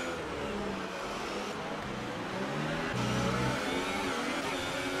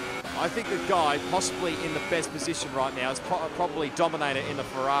 I think the guy possibly in the best position right now is probably Dominator in the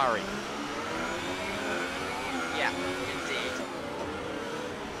Ferrari. Yeah, indeed.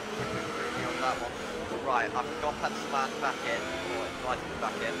 On that one. Right, I've got Pencilman back in, or invited him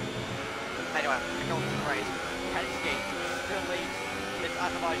back in. Anyway, we go on to the race. Penske still leads this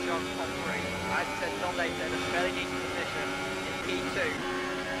Azerbaijan top 3. As I said, Dominator in a fairly decent position in P2.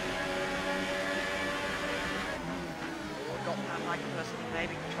 Got that like person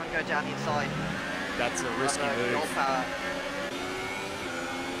maybe trying to go down the inside. That's a risky move. Goal power.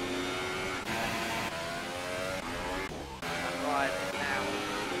 And Ryan is now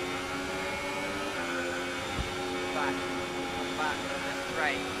back on this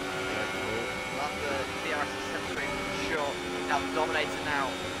straight. After DRS century short. Now Dominator now.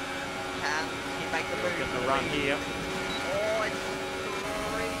 Can he make the move? Getting the run here. Oh, it's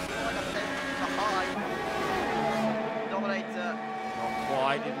 3.5 behind. Dominator. Not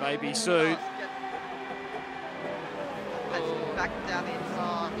quite, it may be soon. Back down the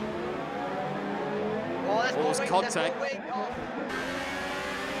inside. Oh, there's False more contact. Wing. Oh.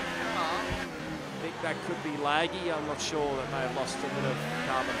 I think that could be laggy. I'm not sure. That may have lost a bit of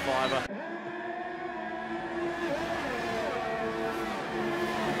carbon fibre.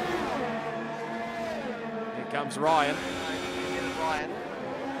 Here comes Ryan. Ryan.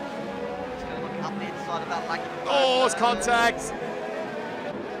 He's going to look up the inside of that laggy. Oh, it's contact.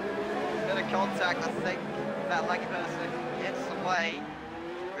 Bit of contact, I think. That laggy person gets away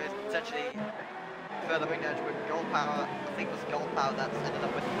with potentially further wing damage with goal power. I think it was goal power that's ended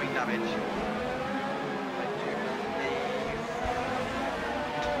up with wing damage.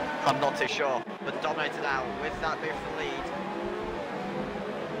 I'm not too sure, but Dominator now with that move for the lead.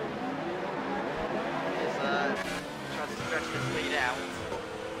 Is trying to stretch this lead out.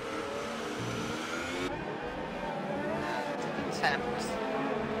 And attempts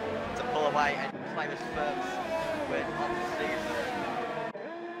to pull away and claim his first win of the season.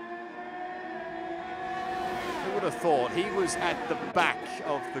 Who would have thought he was at the back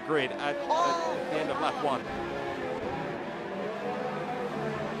of the grid at the end of lap 1?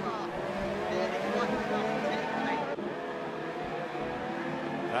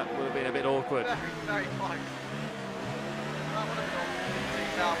 That would have been a bit awkward. Very, very close. That would have gone 2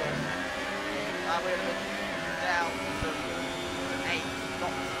 doubles. That would have been down to 8,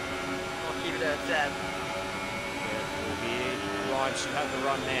 not keep it at 10. Ryan should have the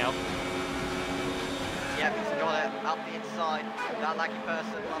run now. Yep, he's got it up the inside. That lucky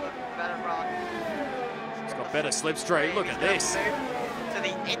person on a better run. He's got better slipstream. Look at this. To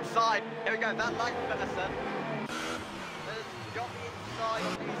the inside. Here we go. That lucky person has got the inside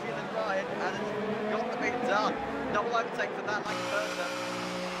of New Zealand Ryan and it's got the big done. Double overtake for that lucky person.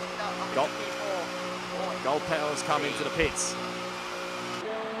 Gold Power's come into the pits.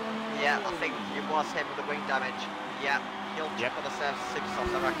 Yeah, I think it was him with the wing damage. Yeah, he'll check on the service 6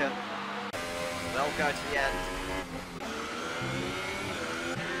 off, I reckon. They'll go to the end.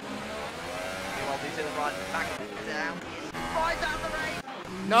 Meanwhile, New Zealand Ryan back down. Right down the race.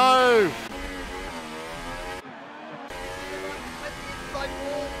 No! With the inside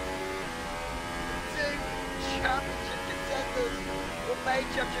wall. 2 championship contenders for main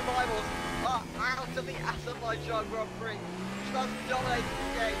championship rivals are out of the Azerbaijan Grand Prix. Trust dominating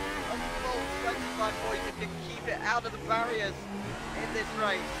the game. A full 25 points if you can keep it out of the barriers in this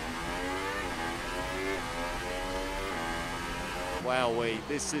race. Wowee,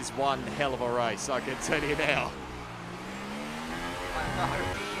 this is one hell of a race, I can tell you now. I know.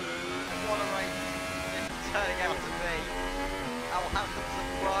 What a race this is turning out to be. I will have some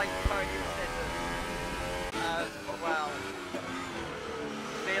surprise podium sitters as well.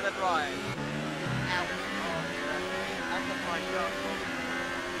 Feeling right. Out of my shot.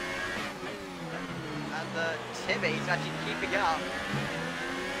 And Timmy's actually keeping up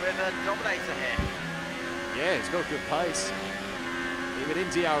with a Dominator here. Yeah, he's got good pace. Even in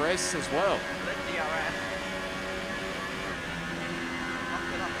DRS as well. In DRS.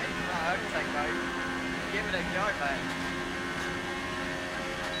 Up into that overtake mode. Give it a go, mate.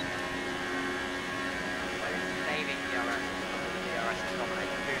 Maybe DRS. DRS is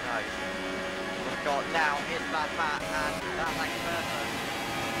Dominator, who knows? We've got now, here's Matt and that like person.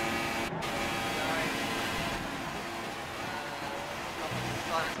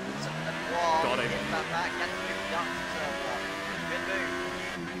 Got him. Back, gets moved up to turn one. Good move.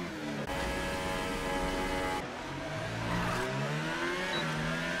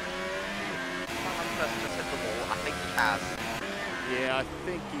 Someone just hit the wall. I think he has. Yeah, I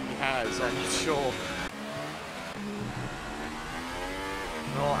think he has, I'm not sure.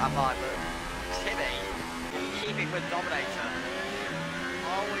 Nor am I, but Timmy, keeping with Dominator.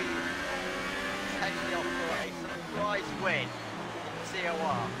 Are we potentially up for a surprise win?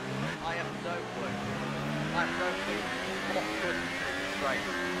 TOR. I have no clue. I have no clue what could finish this race.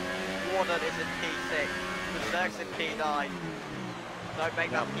 Warner is in P6, Berserk's in P9. Don't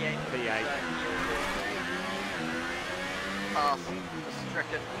make that P8. P8. Pass the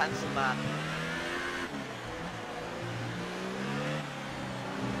stricken pencil man.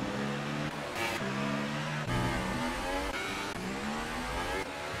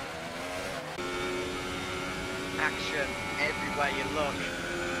 Action everywhere you look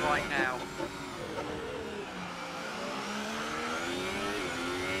right now.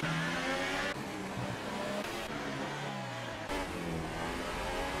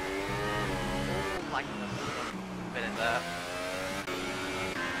 All likeness a bit in there.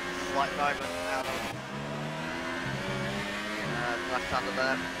 Slight moment out of left-hander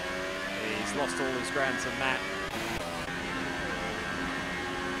there. He's lost all his ground to Matt.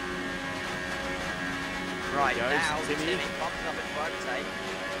 Right, goes, now Timmy. Timmy bumps up his rotate.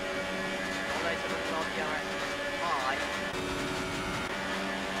 Dominator looks on DRS high.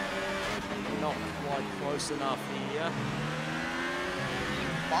 Not quite close enough here. He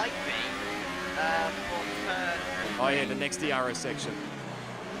might be for turn. Oh yeah, the next DRS section.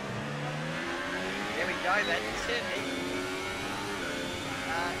 Here we go then, Timmy.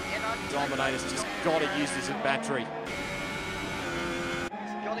 Dominator's just got to use this in battery.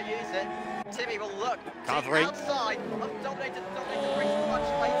 He's got to use it. Timmy will look Covering. to the outside of Dominator. Dominator brings much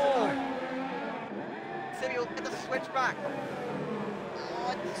later though. Timmy will get the switch back.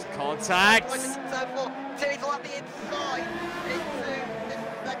 Contact. Timmy's on the inside into this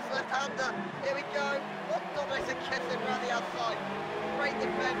next left-hander. Here we go. What Dominator gets him around the outside. Great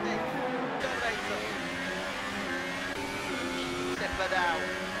defending. Dominator. Simpered out.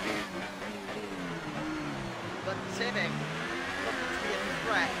 But Timmy looking to be a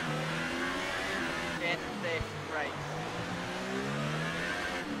threat in this race.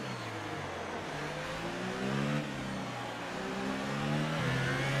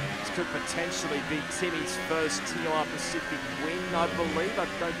 This could potentially be Timmy's first TOR Pacific win, I believe. I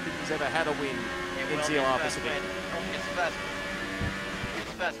don't think he's ever had a win in TOR Pacific. His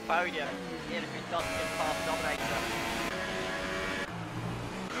first podium, even if he doesn't get past Dominator.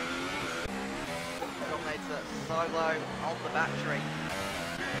 Dominator solo on the battery.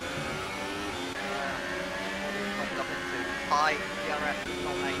 Up into high DRS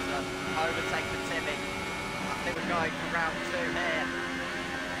Dominator. Overtake for Timmy. I think we're going for round 2 here.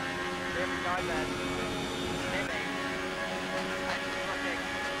 Here we go then. Timmy. Actually looking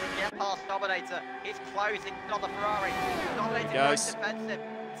to get past Dominator. He's closing on the Ferrari. Dominator going defensive.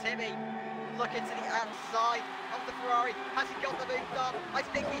 Timmy looking to the outside of the Ferrari. Has he got the move done? I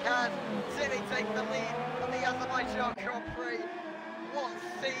think he has. Timmy taking the lead on the Azerbaijan Grand Prix. What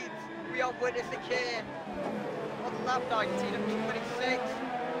scenes we are witnessing here on lap 19 of 26.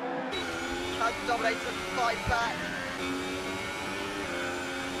 Can Dominator fight back?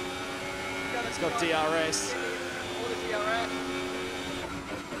 It's got DRS. All the DRS.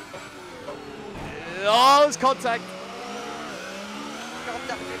 Oh, it's contact.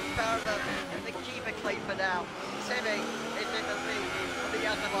 Contact in further. The keeper clean for now. Timmy is in the lead of the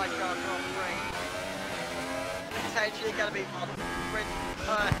Azerbaijan Grand Prix. Potentially going to be on sprint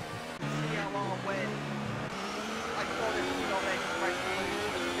first TOR win. I thought this was Dominator's race to lose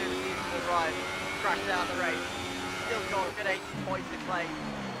as soon as he arrived. Crashed out the race. still got a good 80 points to claim.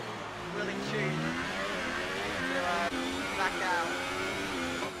 Really choose to back out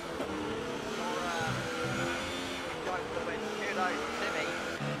or go for the win. Who knows? Timmy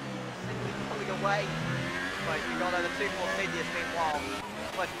simply pulling away. But we got the two more seniors meanwhile.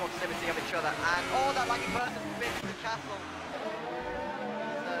 Close proximity of each other, and oh, that lucky person bit the castle.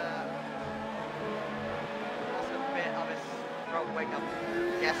 Lost a bit of his front wing, I'm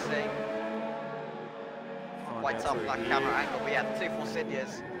guessing. Quite tough on that camera angle, but yeah, the two more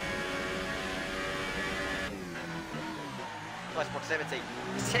seniors. Close proximity.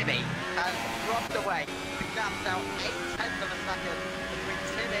 Timmy has dropped away. The gap's now 0.8 of a second between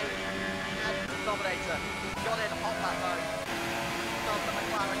Timmy and the Dominator. Got in on that mode. The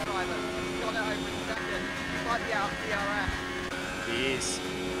McLaren driver got it over in second, slightly out of DRS. He is.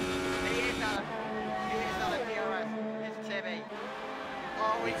 He is out of DRS. It's Timmy.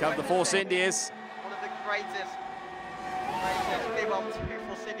 Oh, Here come the Force Indias. One of the greatest female two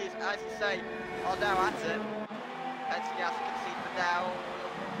Force Indias, as you say, are now at it. Penske has to concede for now.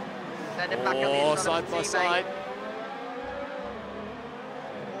 Send it back on the inside side by side.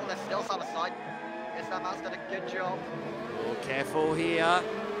 Oh, they're still side by side. Guess that man's done a good job. Oh, careful here.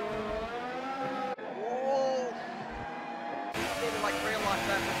 Oh! Feeling like real life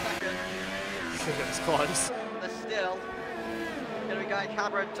there for a second. It's close. They're still going to be going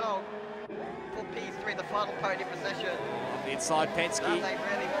Cameron Tong for P3, the final podium position. On the inside, Penske. That they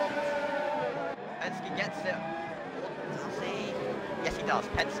really want. Penske gets it. Or does he? Yes, he does.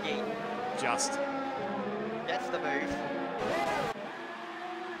 Penske Just. gets the move.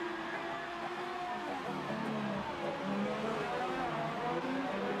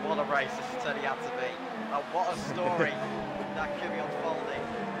 What a race this is turning out to be. What a story that could be unfolding.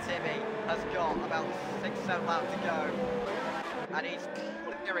 Timmy has got about 6-7 laps to go. And he's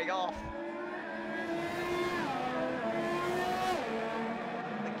clearing off.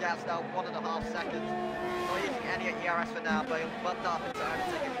 The gap's now 1.5 seconds. Not using any ERS for now, but he'll bump up into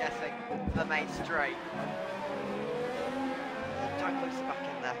overtake, I'm guessing, for the main straight. Don't lose it back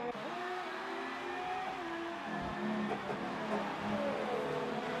in there.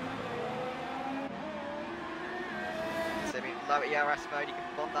 Timmy, low ERS mode, you can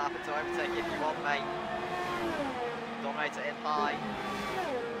bump that up into overtake if you want, mate. Dominator in high.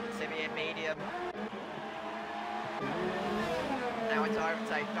 Timmy in medium. Now into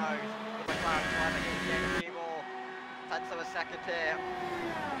overtake goes. The McLaren driver here getting a few more tenths of a second here.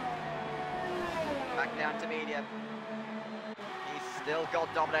 Back down to medium. He's still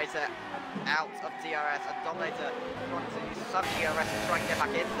got Dominator out of DRS, and Dominator trying to use some DRS to try and get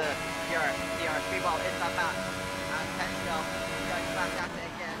back into DRS. Meanwhile, in that match. And Penske going back at it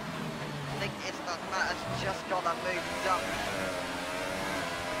again. I think it's that Matt has just got that move done.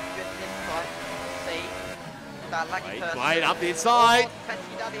 Good this time. See that laggy person. Wait, up the inside. Oh,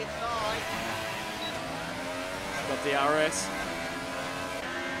 Penske down the inside. Got the RS.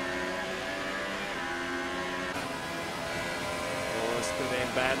 Oh, this could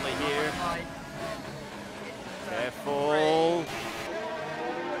end badly here. Careful.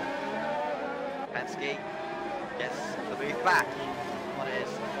 Penske gets the move back on his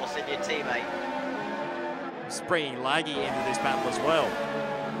Force India teammate. Springing laggy into this battle as well.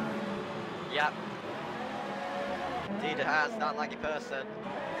 Yep. Indeed it has, that laggy person in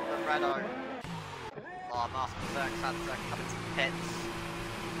the Renault. Oh, Master Circus had to come into pits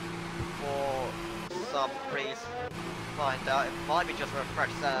for some reason. Find out, it might be just for a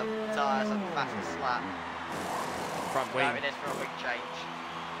fresh set of tyres and faster slap. Front wing. No, it is for a wing change.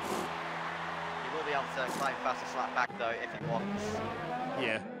 He will be able to claim faster slap back though if he wants.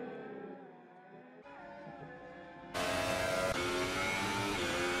 Yeah.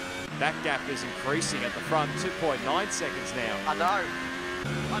 That gap is increasing at the front, 2.9 seconds now. I know.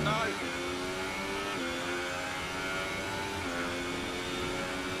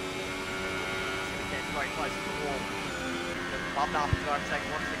 It's very close to the wall. Bob up to overtake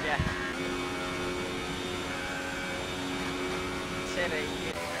once again. Timmy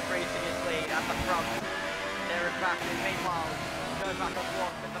is increasing his lead at the front. There is back, and meanwhile, goes back on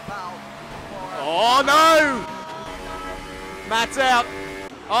one with the foul. Oh no! Matt's out.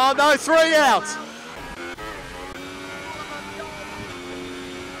 Oh no, 3 out.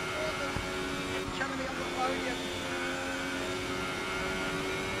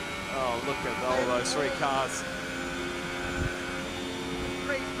 Oh, look at all those 3 cars.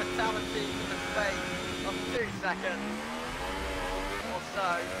 3 fatalities in the space of 2 seconds or so.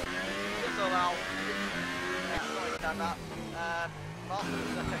 Just all out. Yeah, sorry about that.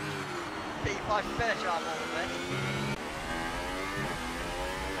 Master P5 finish out of all of this.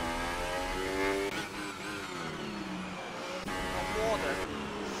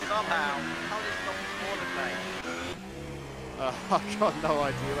 somehow, how did this not more than me? I've got no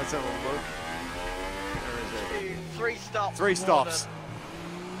idea. Let's have a look. Where is it? 3 stops. 3 stops.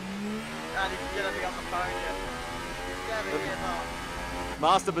 And he's going to be on the podium. Never give up.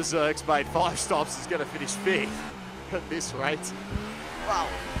 Master Berserk's made 5 stops. He's going to finish 5th at this rate. Well,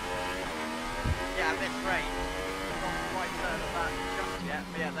 yeah, this rate. Not quite certain of that just yet.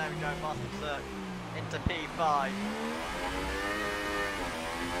 But yeah, there we go. Master Berserk into P5.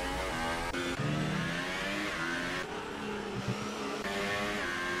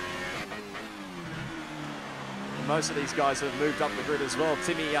 Most of these guys have moved up the grid as well.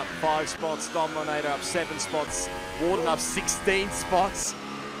 Timmy up 5 spots, Dominator up 7 spots, Warden up 16 spots.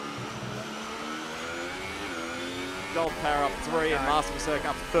 Gold Power up 3 and Master Berserk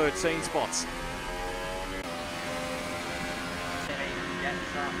up 13 spots. Timmy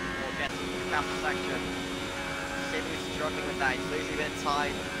gets up, or gets to the capital section. Timmy's struggling with that, he's losing a bit of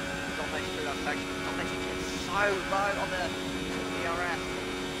time. Dominator's through that section. Dominator's getting so low on the DRS.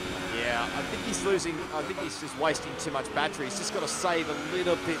 Yeah, I think he's losing, I think he's just wasting too much battery. He's just got to save a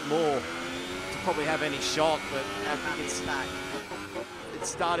little bit more to probably have any shot, but I think it's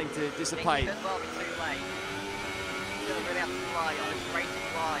starting to dissipate. It could well be too late. He's going to really have to fly on his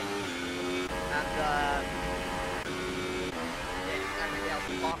racing line. And yeah, he's going to be able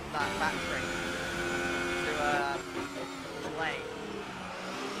to park that battery to lane.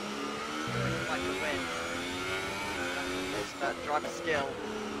 Like a win. It's that driver skill.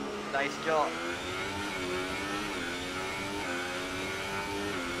 That he's got.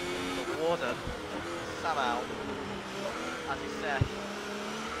 The Warden, somehow, as he said,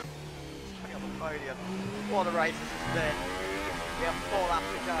 he's coming on the podium. What a race this has been. We have 4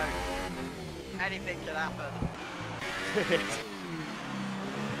 laps to go. Anything can happen.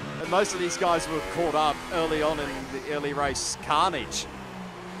 And most of these guys were caught up early on in the early race carnage.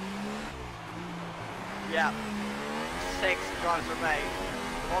 Yeah. 6 drivers remain.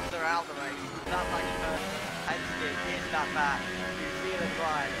 Once they're out of the race, that lucky person, Henskid, is that back. New Zealand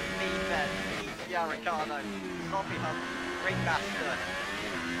Ryan, Defense, TOR Ricardo, Zombie Hunt, Ringmaster,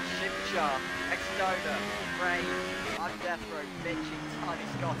 Shimchar, Extoner, Ray, I'm Death Row, Mitchy, Tiny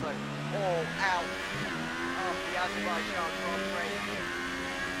Scotto, all out of the Azerbaijan Grand Prix.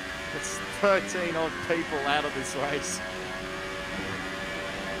 It's 13 odd people out of this race.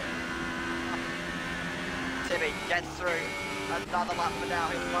 Timmy gets through. Another lap for now,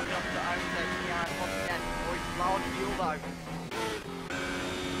 he's coming up to own safety once again. Oh, he's low on fuel though.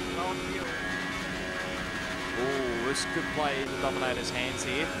 Low on fuel. Oh, this could play the Dominator's hands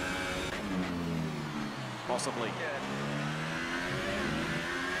here. Possibly. Good.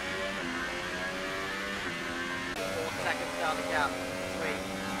 4 seconds down the gap between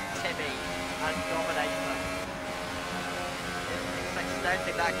Timmy and Dominator. He's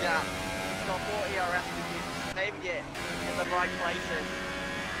extending that gap. He's got 4 ERS to use. Saving it in the right places.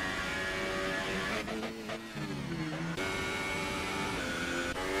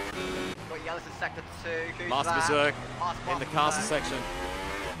 Got yellows in sector 2. Who's Master that? Berserk Master in the caster Berserk. section.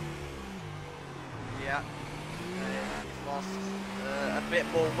 Yeah. He's lost a bit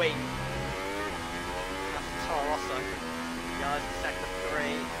more wing. That's TOR also. Yellows in sector 3.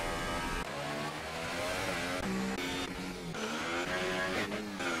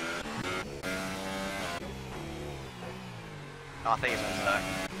 I think it's Berserk.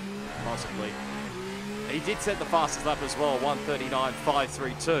 Possibly. He did set the fastest lap as well,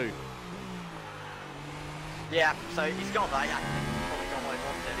 1:39.532. Yeah, so he's got that. Yeah, he's probably got what he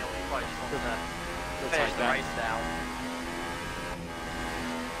wanted. He probably just wants to He'll finish take the that. race down.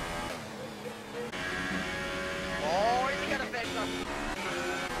 Oh, is he going to finish that?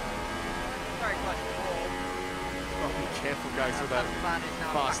 Very close to the wall. Oh, be careful going through that Man is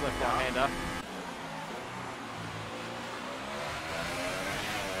now fast backed left up. right-hander.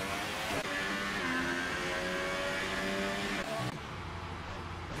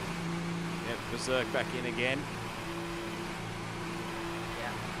 Yep, Berserk back in again.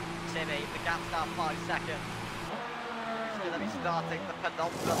 Yeah, Timmy, the gap's now 5 seconds. He's going to be starting the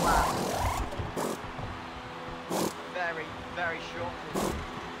penultimate lap. Very, very short.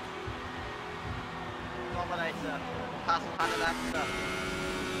 Dominator, pass on an answer.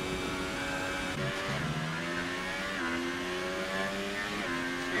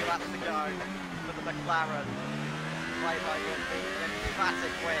 2 laps to go for the McLaren. Play by Whitby, an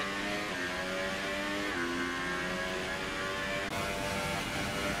emphatic win.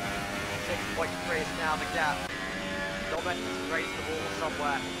 .3 is now the gap. Dominator's raised the wall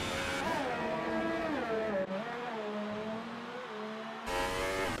somewhere.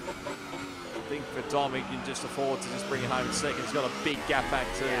 I think for Dom. He can just afford to just bring it home in second. He's got a big gap back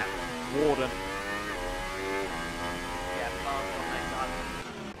to Warden. Yeah,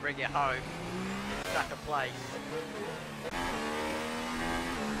 bring it home in second place.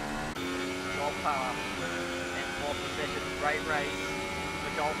 Gold Power in fourth position. Great race.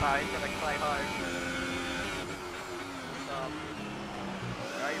 The Gold Power is going to claim home some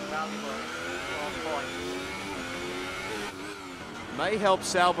very valuable points. May help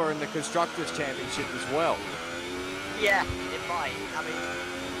Sauber in the Constructors' Championship as well. Yeah, it might. I mean,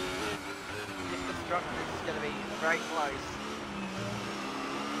 this Constructors is going to be very close.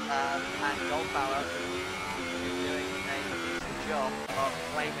 And Gold Power is doing a decent job of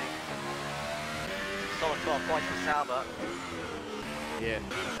claiming solid 12 points for Sauber. Yeah.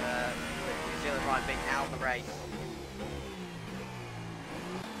 New Zealand Ryan being out of the race.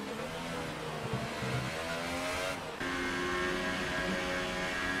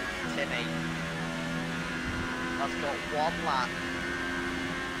 Timmy has got 1 lap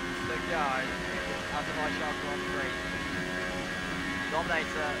to go in this Azerbaijan Grand Prix.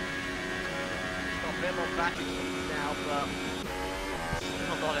 Commentator, he's got a bit more backing now, but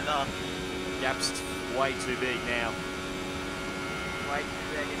still not enough. Gap's way too big now. Way too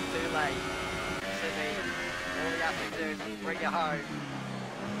big, it's too late. Timmy, all he has to do is bring it home.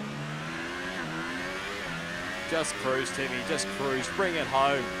 Just cruise, Timmy, just cruise, bring it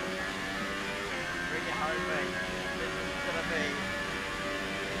home. Bring it home, mate. This is gonna be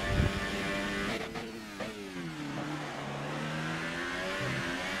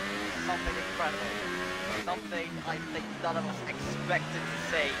something incredible. Something I think none of us expected to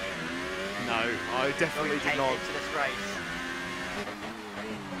see. No, I definitely did not. Into this race.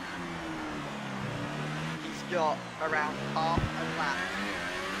 He's got around half a lap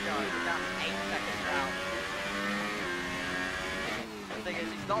to go, but that's 8 seconds out. The thing is,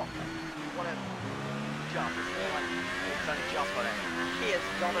 he's not want to jump, it's more like he's only just got it. He has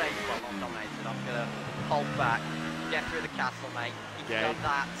dominated, well not dominated, I'm going to hold back, get through the castle, mate. He's done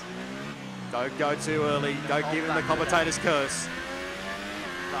that. Don't go too early, don't give him the commentator's curse.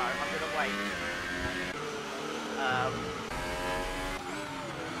 No, I'm going to wait. So,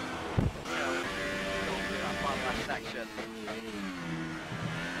 go through that final last section.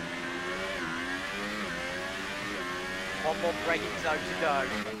 One more braking zone to go.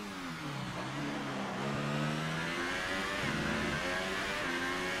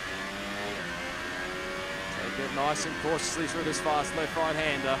 Take it nice and cautiously through this fast left-right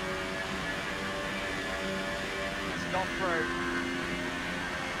hander. It's gone through.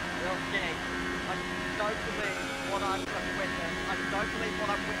 Okay. I don't believe what I'm witnessing. I don't believe what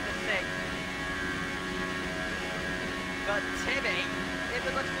I'm witnessing. But Timmy in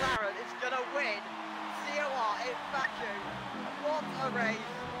the McLaren is going to win. TOR in Baku. What a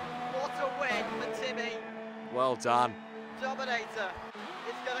race. What a win for Timmy. Well done. Dominator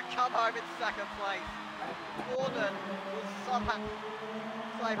is going to come home in second place. Warden will somehow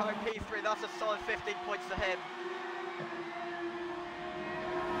claim home P3. That's a solid 15 points to him.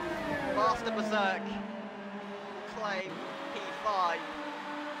 Master Berserk will claim P5.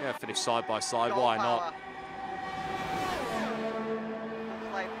 Yeah, finish side by side, Gold why Power not? will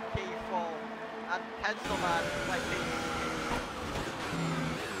claim P4. And Pencilman will claim P6.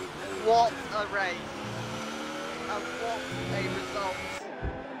 What a race. And what a result.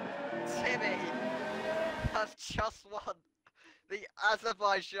 Timmy has just won the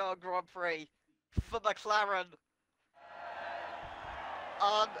Azerbaijan Grand Prix for McLaren.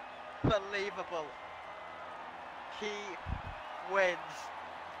 Unbelievable. He wins.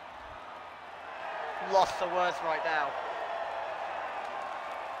 Lost for words right now.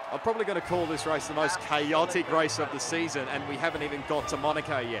 I'm probably going to call this race the most chaotic race of the season, and we haven't even got to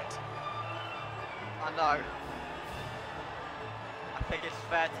Monaco yet. I know. I think it's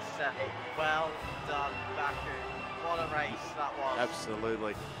fair to say, well done, Baku. What a race that was.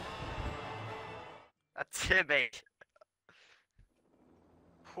 Absolutely. Timmy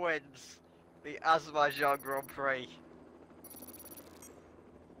wins the Azerbaijan Grand Prix.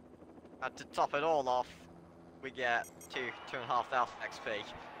 And to top it all off, we get 2,500 XP.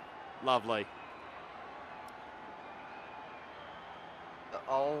 Lovely.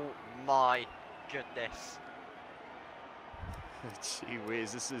 Oh my goodness. Gee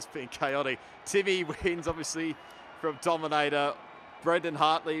whiz, this has been chaotic. Timmy wins, obviously, from Dominator. Brendan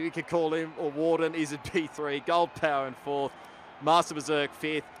Hartley, we could call him, or Warden, is in P3. Gold Power in 4th. Master Berserk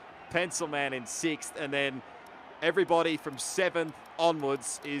 5th. Pencil Man in 6th. And then everybody from 7th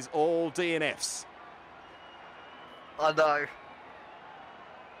onwards is all DNFs. I know.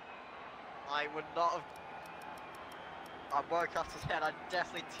 I would not have I woke up today and I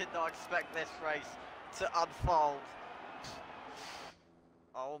definitely did not expect this race to unfold.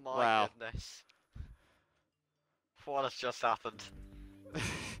 Oh my Wow. goodness. What has just happened?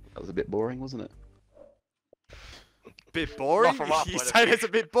 That was a bit boring, wasn't it? Bit boring? from our You point of say view. that's a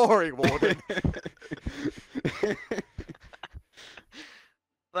bit boring, Warden.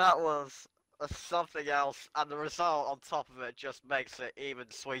 That was something else, and the result on top of it just makes it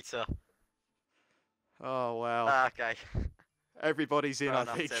even sweeter. Oh, wow. Okay. Everybody's in, Fair I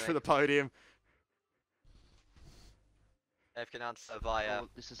enough, think, Timmy. for the podium. If you can answer via Oh,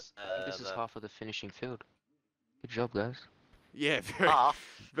 this is half of the finishing field. Good job, guys. Yeah, very, half.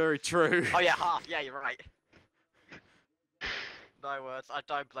 very true. Oh yeah, half. Yeah, you're right. No words. I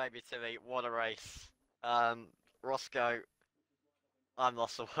don't blame you, Timmy. What a race. Roscoe, I'm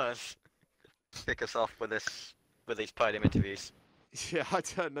lost for words. Kick us off with these podium interviews. Yeah, I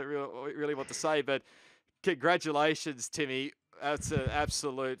don't know really what to say, but congratulations, Timmy. That's an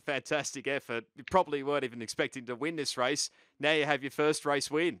absolute fantastic effort. You probably weren't even expecting to win this race. Now you have your first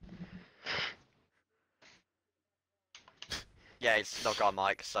race win. Yeah, it's not got a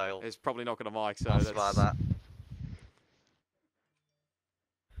mic, so It's probably not going to mic, so I'll that's survive that.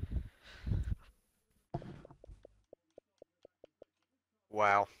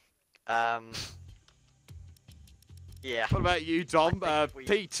 Wow. Yeah. What about you, Dom? I think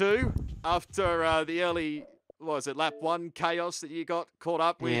P2 after the early, what was it, lap 1 chaos that you got caught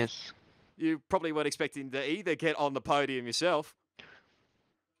up with? Yes. You probably weren't expecting to either get on the podium yourself.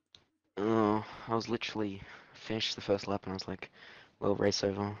 Oh, I was literally finished the first lap and I was like, well, race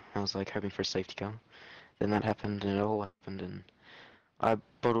over. I was like hoping for a safety car. Then that happened and it all happened and I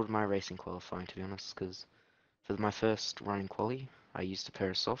bottled my racing qualifying, to be honest, because for my first run in quali, I used a pair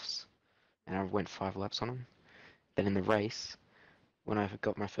of softs and I went 5 laps on them. Then in the race, when I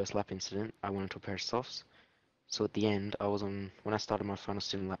got my first lap incident, I went into a pair of softs. So at the end, when I started my final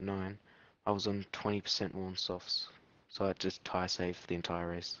stint in lap 9, I was on 20% worn softs. So I had to tire save for the entire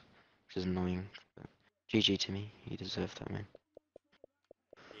race, which is annoying. But GG to me, you deserve that, man.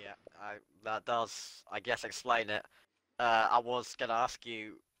 Yeah, that does, I guess, explain it. I was gonna ask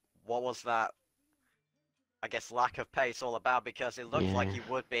you, what was that, I guess, lack of pace all about? Because it looked like Yeah. you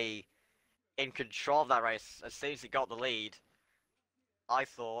would be in control of that race as soon as you got the lead. I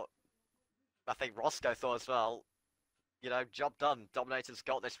think Roscoe thought as well, you know, job done, Dominator's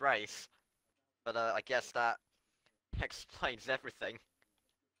got this race. But I guess that explains everything.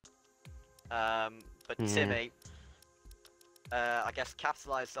 But Yeah. Timmy, I guess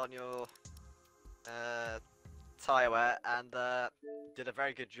capitalized on your tyre wear and did a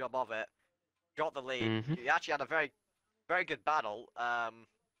very good job of it. Got the lead. Mhm. You actually had a very, very good battle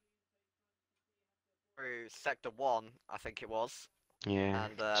through sector 1, I think it was. Yeah.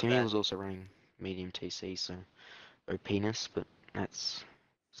 And Timmy then was also running medium TC, so OPness, but that's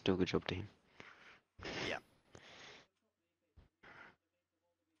still a good job to him. yeah.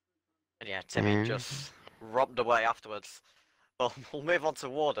 And yeah, Timmy And just romped away afterwards. Well, we'll move on to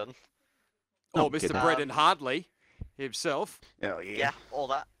Warden. Or Oh, Mr. goodness. Brendan Hartley himself. Oh, yeah. Yeah, all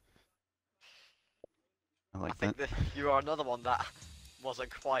that. I I like think that. that you are another one that wasn't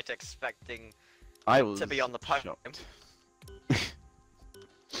quite expecting I was to be on the podium. shocked.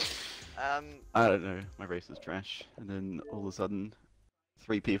 I don't know, my race was trash, and then all of a sudden,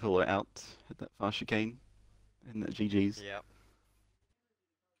 3 people were out at that fast chicane in the GG's. Yeah.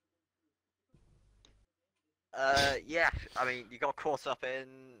 Yeah, I mean, you got caught up in...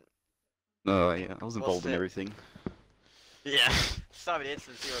 Oh yeah, I was What's involved in it? everything. Yeah, so many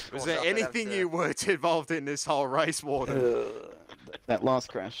instances you were caught Was there up in anything everything. you weren't involved in this whole race, Warden? That last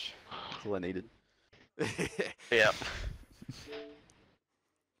crash, that's all I needed. Yeah.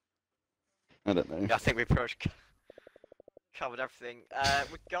 I don't know. I think we pretty much covered everything.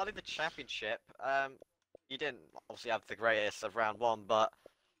 Regarding the championship, you didn't obviously have the greatest of round 1, but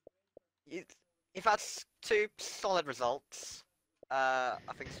you've had 2 solid results. I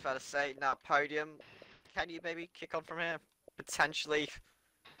think it's fair to say. Now, podium, can you maybe kick on from here? Potentially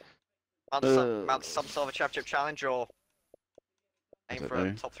mount some sort of a championship challenge, or aim don't for a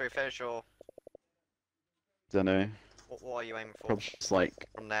know. top 3 finish, or Don't know. what are you aiming for Probably just like,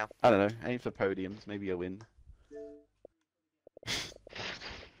 from now? I don't know, aim for podiums, maybe a win.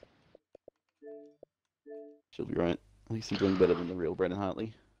 She'll be right. At least I'm doing better than the real Brendan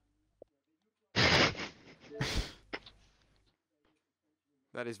Hartley.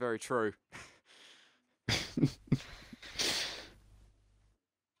 That is very true.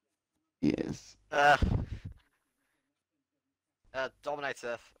 Yes.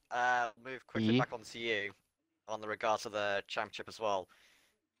 Dominator, move quickly Yeah. back onto you on the regards of the championship as well.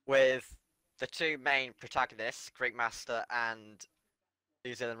 With the two main protagonists, Greek Master and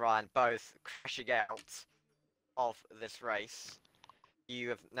New Zealand Ryan, both crashing out of this race. You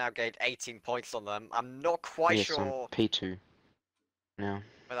have now gained 18 points on them. I'm not quite Yes, sure I'm P2 now.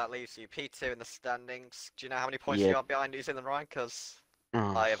 where that leaves you. P2 in the standings. Do you know how many points Yeah. you are behind New Zealand Ryan? Because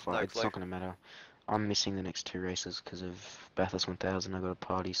Oh, I have fuck, no it's clue. not gonna matter. I'm missing the next 2 races because of Bathurst 1000. I got a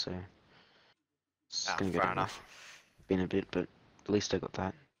party, so it's gonna Fair get enough. been a bit, but at least I got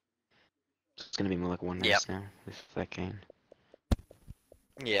that. It's gonna be more like 1 race Yep. now with that gain.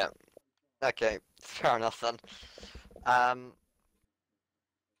 Yeah. Okay, fair enough then.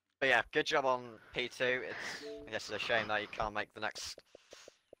 But yeah, good job on P2. I guess it's a shame that you can't make the next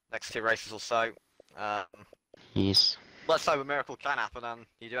 2 races or so. Yes. Let's hope a miracle can happen and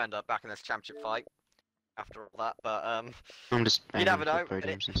you do end up back in this championship fight after all that. But I'm just you aiming never for know.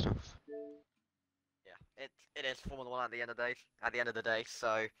 podiums and stuff. Yeah, it is Formula One at the end of the day.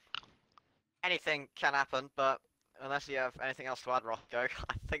 So anything can happen. But unless you have anything else to add, Rocco,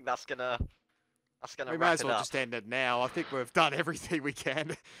 I think that's gonna We may wrap as it well up. just end it now. I think we've done everything we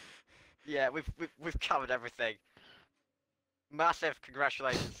can. Yeah, we've covered everything. Massive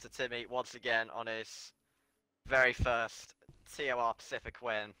congratulations to Timmy once again on his very first TOR Pacific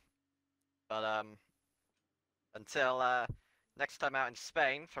win. But until next time out in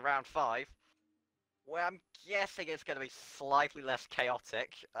Spain for round 5, where I'm guessing it's going to be slightly less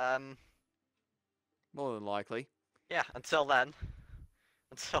chaotic. More than likely. Yeah, until then,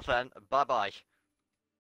 bye bye.